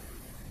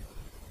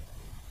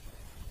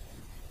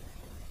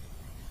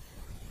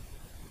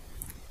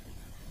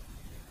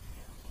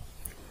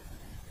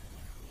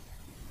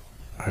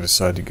 I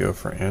decided to go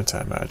for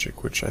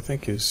anti-magic, which I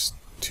think is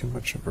too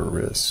much of a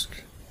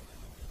risk.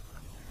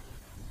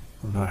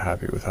 I'm not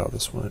happy with how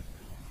this went.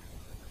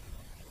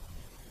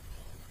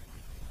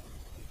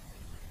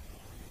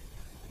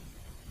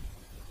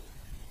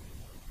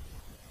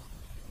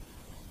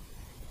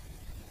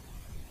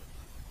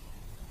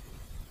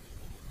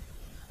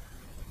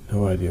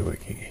 No idea what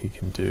he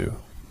can do.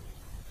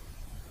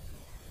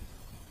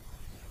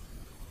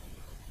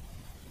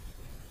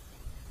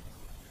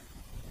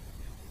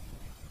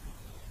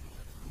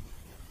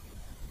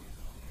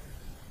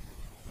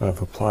 I've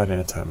applied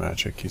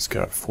anti-magic. He's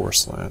got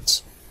Force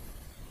Lance.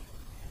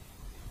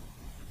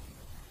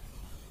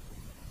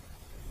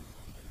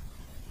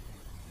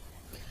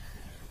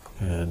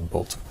 And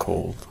Bolt of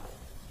Cold.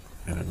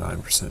 And a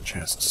 9%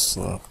 chance to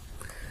slow,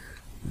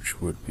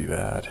 which would be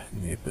bad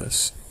in the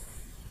Abyss.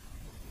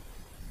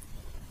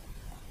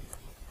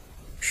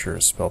 I'm sure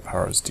his spell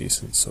power is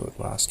decent, so it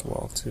lasts a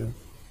while too.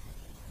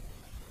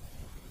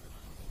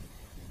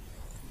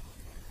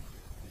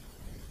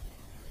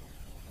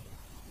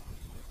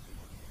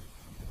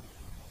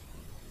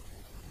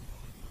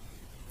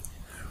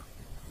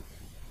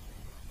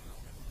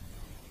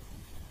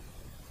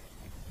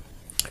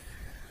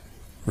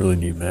 Really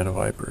need Mana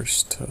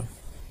Vipers to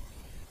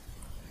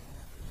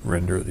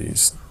render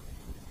these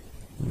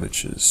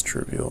liches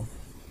trivial,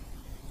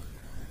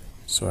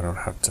 so I don't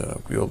have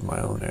to wield my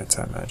own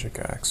anti-magic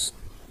axe.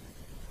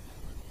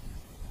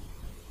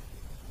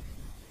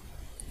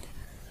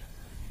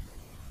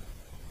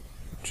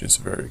 Which is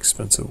a very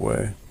expensive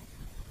way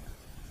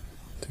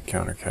to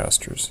counter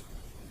casters.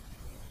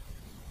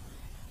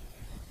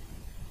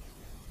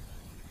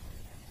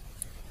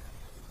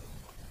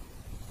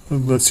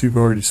 Unless you've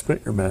already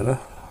spent your mana.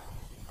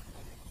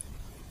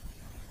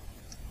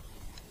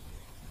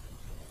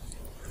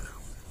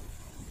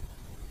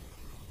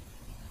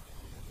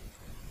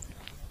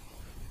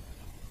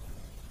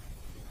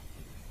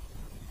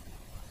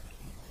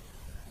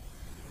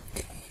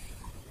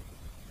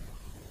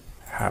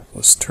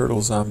 Hapless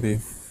turtle zombie.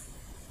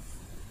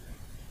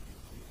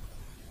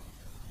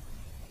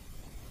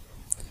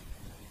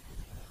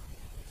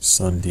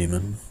 Sun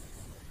demon.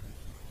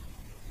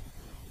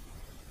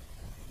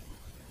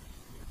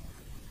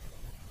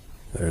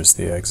 There's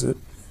the exit.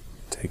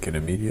 Take it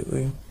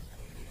immediately.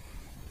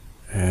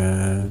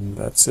 And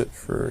that's it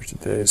for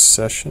today's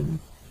session.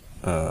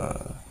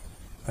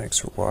 Thanks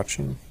for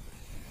watching.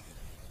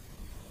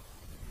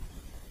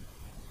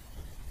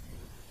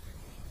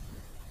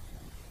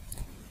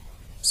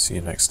 See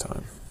you next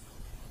time.